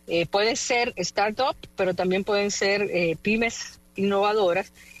 Puede ser startup, pero también pueden ser pymes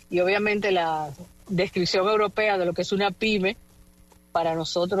innovadoras, y obviamente la descripción europea de lo que es una pyme para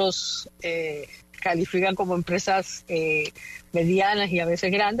nosotros califican como empresas medianas y a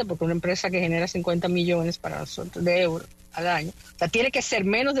veces grandes, porque una empresa que genera 50 millones para nosotros de euros al año, o sea, tiene que ser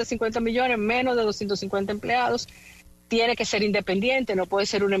menos de 50 millones, menos de 250 empleados, tiene que ser independiente, no puede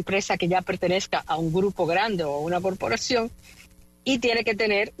ser una empresa que ya pertenezca a un grupo grande o a una corporación, y tiene que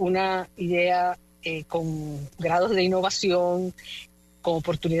tener una idea con grados de innovación, con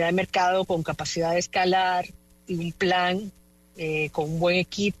oportunidad de mercado, con capacidad de escalar, y un plan con un buen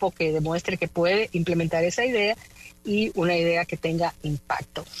equipo que demuestre que puede implementar esa idea, y una idea que tenga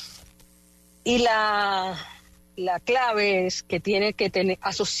impacto. Y la clave es que tiene que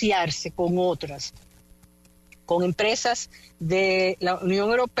asociarse con otras, con empresas de la Unión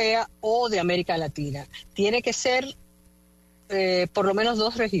Europea o de América Latina. Tiene que ser por lo menos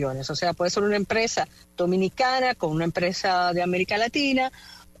 2 regiones, o sea, puede ser una empresa dominicana con una empresa de América Latina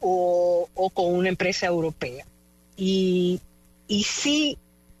o con una empresa europea. Y si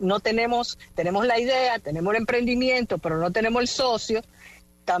no tenemos la idea, tenemos el emprendimiento, pero no tenemos el socio,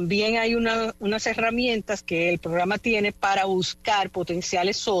 también hay unas herramientas que el programa tiene para buscar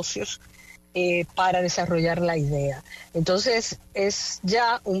potenciales socios para desarrollar la idea. Entonces, es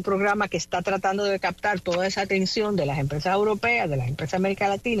ya un programa que está tratando de captar toda esa atención de las empresas europeas, de las empresas de América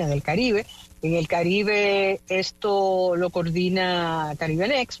Latina, del Caribe. En el Caribe esto lo coordina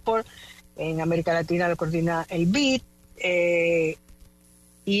Caribbean Export, en América Latina lo coordina el BID,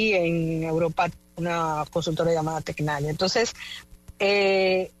 y en Europa una consultora llamada Tecnalia. Entonces,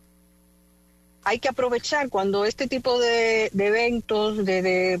 hay que aprovechar cuando este tipo de eventos,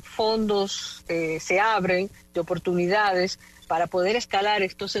 de fondos se abren, de oportunidades para poder escalar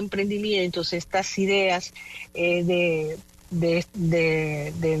estos emprendimientos, estas ideas de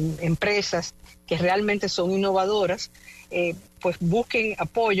empresas que realmente son innovadoras, pues busquen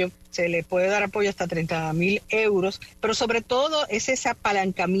apoyo. Se le puede dar apoyo hasta 30.000 euros, pero sobre todo es ese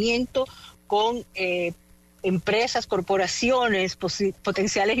apalancamiento con empresas, corporaciones,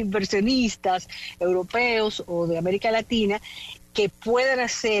 potenciales inversionistas europeos o de América Latina, que puedan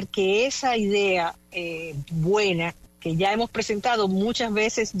hacer que esa idea buena, que ya hemos presentado muchas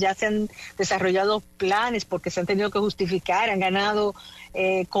veces, ya se han desarrollado planes porque se han tenido que justificar, han ganado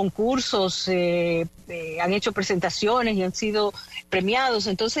concursos, han hecho presentaciones y han sido premiados.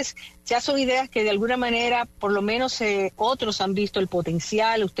 Entonces ya son ideas que de alguna manera por lo menos otros han visto el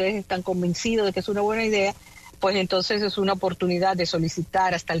potencial, ustedes están convencidos de que es una buena idea, pues entonces es una oportunidad de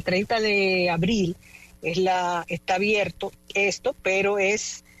solicitar hasta el 30 de abril, está abierto esto, pero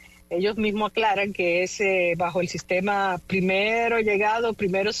ellos mismos aclaran que es bajo el sistema primero llegado,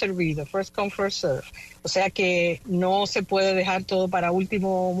 primero servido, first come, first serve. O sea que no se puede dejar todo para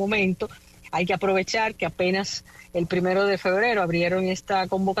último momento. Hay que aprovechar que apenas el 1 de febrero abrieron esta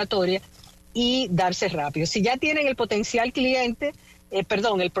convocatoria y darse rápido. Si ya tienen el potencial cliente, el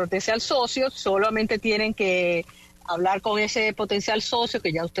potencial socio, solamente tienen que hablar con ese potencial socio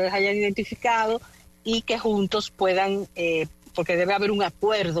que ya ustedes hayan identificado y que juntos puedan, porque debe haber un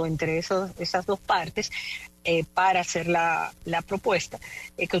acuerdo entre esas dos partes para hacer la propuesta,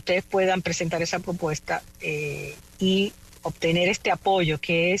 que ustedes puedan presentar esa propuesta y obtener este apoyo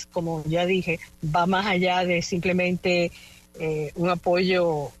que es, como ya dije, va más allá de simplemente un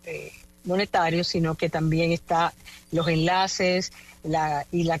apoyo monetario, sino que también está los enlaces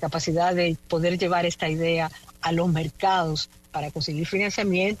y la capacidad de poder llevar esta idea a los mercados para conseguir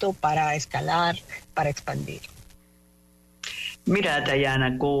financiamiento, para escalar, para expandir. Mira,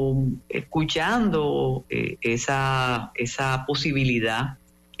 Tayana, escuchando esa posibilidad,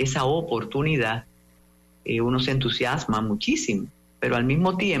 esa oportunidad, uno se entusiasma muchísimo, pero al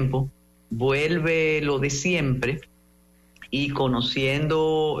mismo tiempo vuelve lo de siempre, y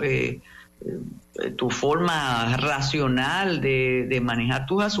conociendo tu forma racional de manejar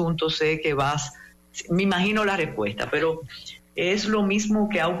tus asuntos, sé que me imagino la respuesta, pero es lo mismo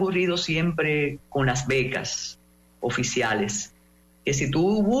que ha ocurrido siempre con las becas oficiales, que si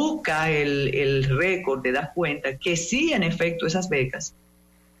tú buscas el récord te das cuenta que sí, en efecto, esas becas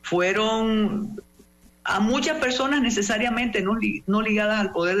fueron a muchas personas necesariamente no ligadas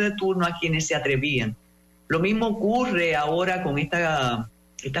al poder de turno, a quienes se atrevían. Lo mismo ocurre ahora con esta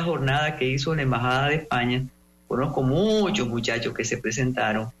jornada que hizo la Embajada de España. Conozco muchos muchachos que se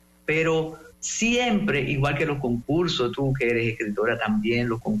presentaron, pero siempre, igual que los concursos, tú que eres escritora también,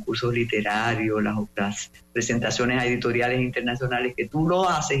 los concursos literarios, las presentaciones editoriales internacionales, que tú lo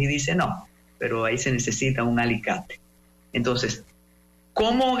haces y dices no, pero ahí se necesita un alicate. Entonces,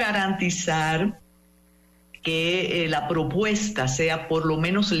 ¿cómo garantizar que la propuesta sea por lo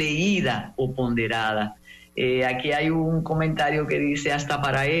menos leída o ponderada? Aquí hay un comentario que dice, hasta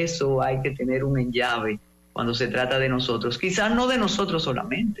para eso hay que tener un enllave cuando se trata de nosotros. Quizás no de nosotros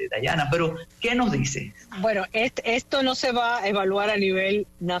solamente, Dayana, pero ¿qué nos dice? Bueno, esto no se va a evaluar a nivel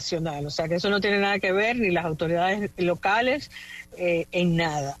nacional, o sea que eso no tiene nada que ver, ni las autoridades locales, en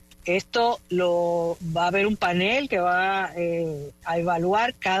nada. Esto va a haber un panel que va a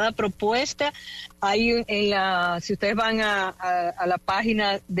evaluar cada propuesta. Hay si ustedes van a la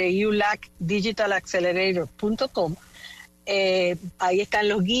página de ulacdigitalaccelerator.com, ahí están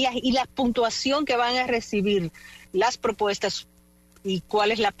los guías y la puntuación que van a recibir las propuestas y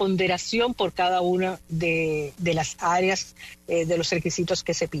cuál es la ponderación por cada una de las áreas de los requisitos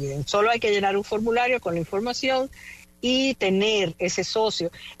que se piden. Solo hay que llenar un formulario con la información y tener ese socio.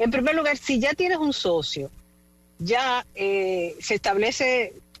 En primer lugar, si ya tienes un socio, ya se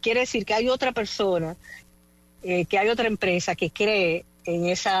establece, quiere decir que hay otra persona, que hay otra empresa que cree en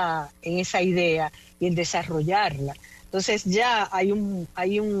esa idea y en desarrollarla. Entonces ya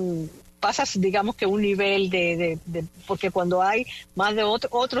pasas, digamos que un nivel porque cuando hay más de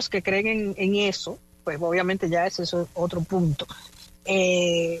otros que creen en eso, pues obviamente ya ese es otro punto.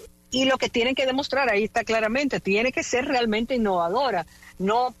 Y lo que tienen que demostrar, ahí está claramente, tiene que ser realmente innovadora.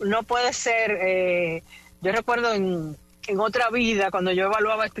 No puede ser, yo recuerdo en otra vida, cuando yo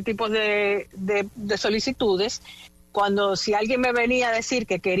evaluaba este tipo de solicitudes, si alguien me venía a decir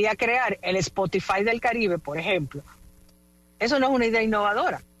que quería crear el Spotify del Caribe, por ejemplo, eso no es una idea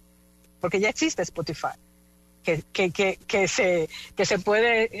innovadora, porque ya existe Spotify, que se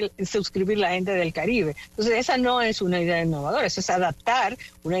puede suscribir la gente del Caribe. Entonces esa no es una idea innovadora, eso es adaptar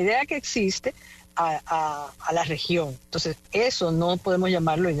una idea que existe a la región. Entonces eso no podemos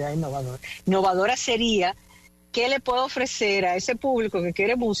llamarlo idea innovadora. Innovadora sería qué le puedo ofrecer a ese público que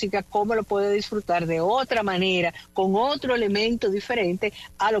quiere música, cómo lo puede disfrutar de otra manera, con otro elemento diferente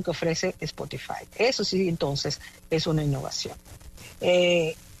a lo que ofrece Spotify. Eso sí, entonces es una innovación.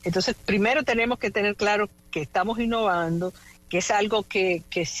 Entonces, primero tenemos que tener claro que estamos innovando, que es algo que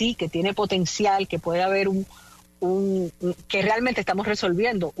sí, que tiene potencial, que puede haber que realmente estamos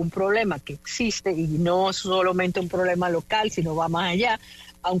resolviendo un problema que existe y no solamente un problema local, sino va más allá,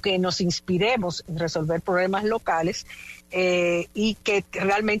 aunque nos inspiremos en resolver problemas locales, y que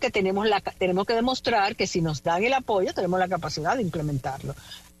realmente tenemos que demostrar que si nos dan el apoyo tenemos la capacidad de implementarlo,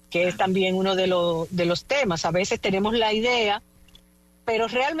 que es también uno de los temas. A veces tenemos la idea, pero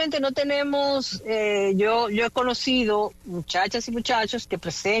realmente no tenemos, yo he conocido muchachas y muchachos que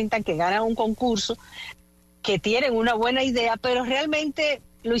presentan, que ganan un concurso, que tienen una buena idea, pero realmente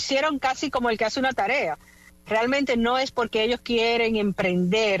lo hicieron casi como el que hace una tarea. Realmente no es porque ellos quieren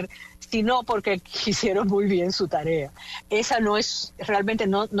emprender, sino porque hicieron muy bien su tarea. Esa realmente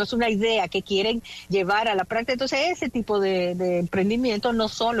no es una idea que quieren llevar a la práctica. Entonces ese tipo de emprendimientos no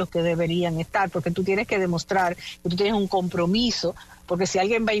son los que deberían estar, porque tú tienes que demostrar que tú tienes un compromiso, porque si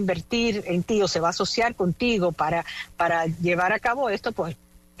alguien va a invertir en ti o se va a asociar contigo para llevar a cabo esto, pues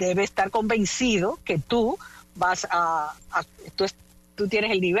debe estar convencido que tú tú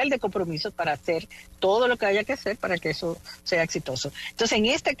tienes el nivel de compromiso para hacer todo lo que haya que hacer para que eso sea exitoso. Entonces, en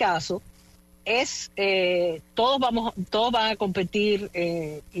este caso, todos van a competir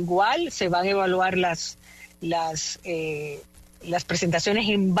igual, se van a evaluar las presentaciones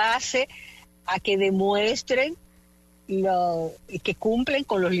en base a que demuestren y que cumplen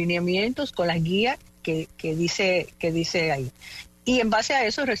con los lineamientos, con las guías que dice ahí. Y en base a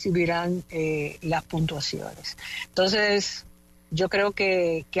eso recibirán las puntuaciones. Entonces, yo creo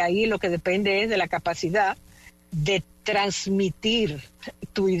que ahí lo que depende es de la capacidad de transmitir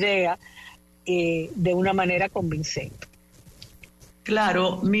tu idea de una manera convincente.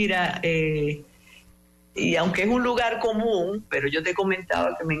 Claro, mira, Y aunque es un lugar común, pero yo te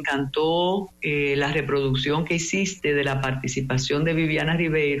comentaba que me encantó la reproducción que hiciste de la participación de Viviana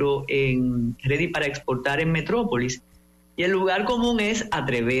Ribeiro en Ready para Exportar en Metrópolis. Y el lugar común es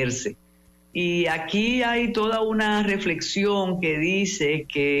atreverse. Y aquí hay toda una reflexión que dice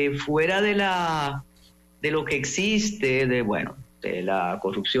que fuera de lo que existe, de la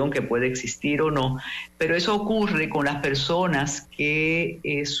corrupción que puede existir o no, pero eso ocurre con las personas que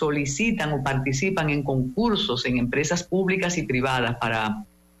solicitan o participan en concursos en empresas públicas y privadas para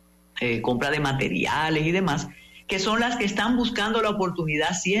compra de materiales y demás, que son las que están buscando la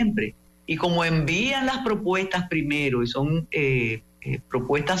oportunidad siempre. Y como envían las propuestas primero y son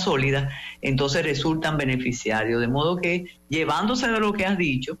propuestas sólidas, entonces resultan beneficiarios. De modo que, llevándose de lo que has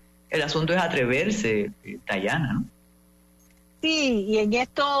dicho, el asunto es atreverse, Tayana, ¿no? Sí, y en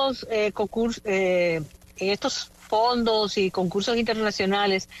estos concursos, en estos fondos y concursos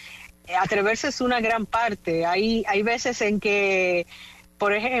internacionales, atreverse es una gran parte. Hay veces en que,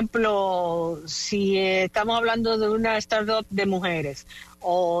 por ejemplo, si estamos hablando de una startup de mujeres,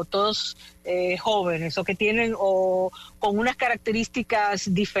 o todos jóvenes, o que tienen, o con unas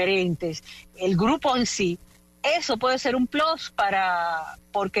características diferentes, el grupo en sí, eso puede ser un plus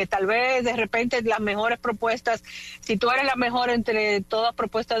porque tal vez de repente las mejores propuestas, si tú eres la mejor entre todas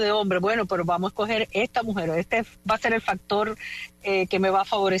propuestas de hombres, bueno, pero vamos a escoger esta mujer, o este va a ser el factor que me va a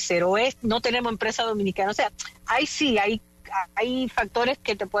favorecer, o no tenemos empresa dominicana. O sea, hay factores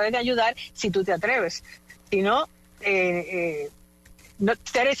que te pueden ayudar si tú te atreves. Si no, tienes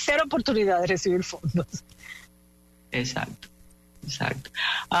cero oportunidad de recibir fondos. Exacto.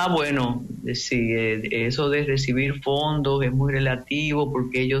 Bueno, sí, eso de recibir fondos es muy relativo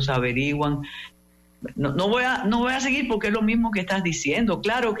porque ellos averiguan. No voy a seguir porque es lo mismo que estás diciendo.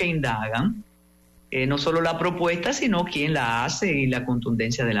 Claro que indagan, no solo la propuesta, sino quién la hace y la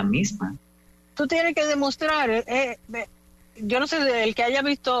contundencia de la misma. Tú tienes que demostrar, yo no sé, el que haya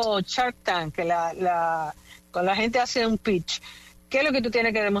visto Shark Tank, que cuando la gente hace un pitch, ¿qué es lo que tú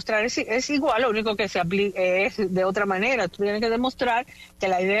tienes que demostrar? Es igual, lo único que se aplica es de otra manera. Tú tienes que demostrar que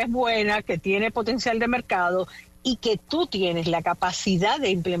la idea es buena, que tiene potencial de mercado y que tú tienes la capacidad de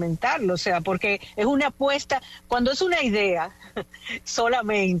implementarlo. O sea, porque es una apuesta, cuando es una idea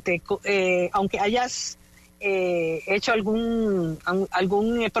solamente, aunque hayas hecho algún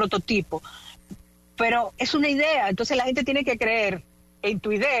prototipo, pero es una idea, entonces la gente tiene que creer en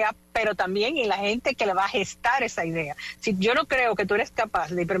tu idea, pero también en la gente que le va a gestar esa idea. Si yo no creo que tú eres capaz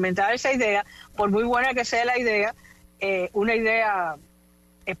de implementar esa idea, por muy buena que sea la idea, una idea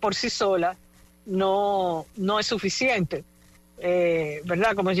por sí sola no es suficiente,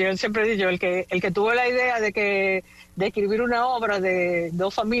 ¿verdad? Como yo siempre he dicho, el que tuvo la idea de escribir una obra de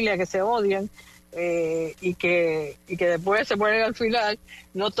dos familias que se odian, y que después se ponen al final,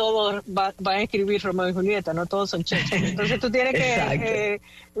 no todos van a escribir Romeo y Julieta, no todos son chechos. Entonces tú tienes que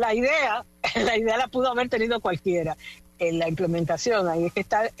la idea la pudo haber tenido cualquiera. En la implementación, ahí es que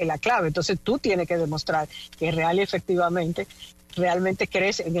está la clave. Entonces tú tienes que demostrar que real y efectivamente realmente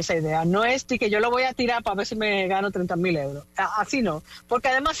crees en esa idea. No es que yo lo voy a tirar para ver si me gano 30,000 euros. Así no. Porque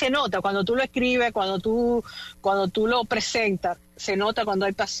además se nota cuando tú lo escribes, cuando tú lo presentas, se nota cuando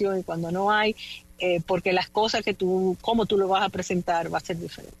hay pasión y cuando no hay, porque las cosas cómo tú lo vas a presentar va a ser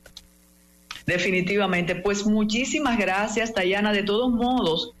diferente. Definitivamente. Pues muchísimas gracias, Tayana. De todos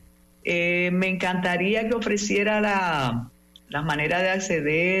modos, me encantaría que ofreciera la manera de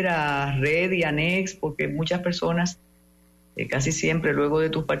acceder a Red y a Next, porque muchas personas casi siempre luego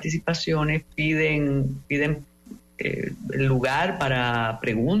de tus participaciones piden el lugar para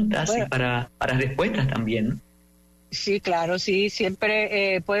preguntas y para respuestas también, ¿no? Sí, claro, sí,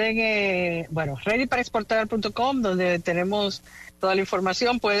 siempre pueden, readyparaexportar.com, donde tenemos toda la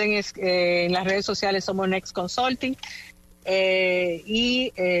información. Pueden, en las redes sociales somos Next Consulting,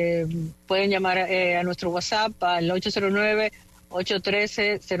 y pueden llamar a nuestro WhatsApp al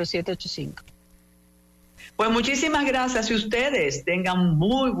 809-813-0785. Pues muchísimas gracias, y ustedes tengan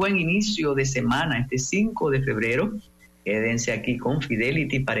muy buen inicio de semana, este 5 de febrero. Quédense aquí con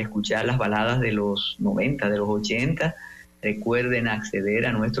Fidelity para escuchar las baladas de los 90, de los 80. Recuerden acceder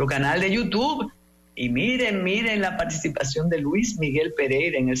a nuestro canal de YouTube y miren la participación de Luis Miguel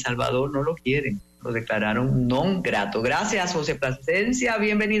Pereira en El Salvador. No lo quieren, lo declararon non grato. Gracias, José Plasencia.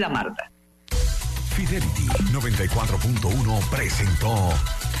 Bienvenida, Marta. Fidelity 94.1 presentó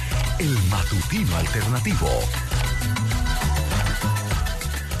El Matutino Alternativo.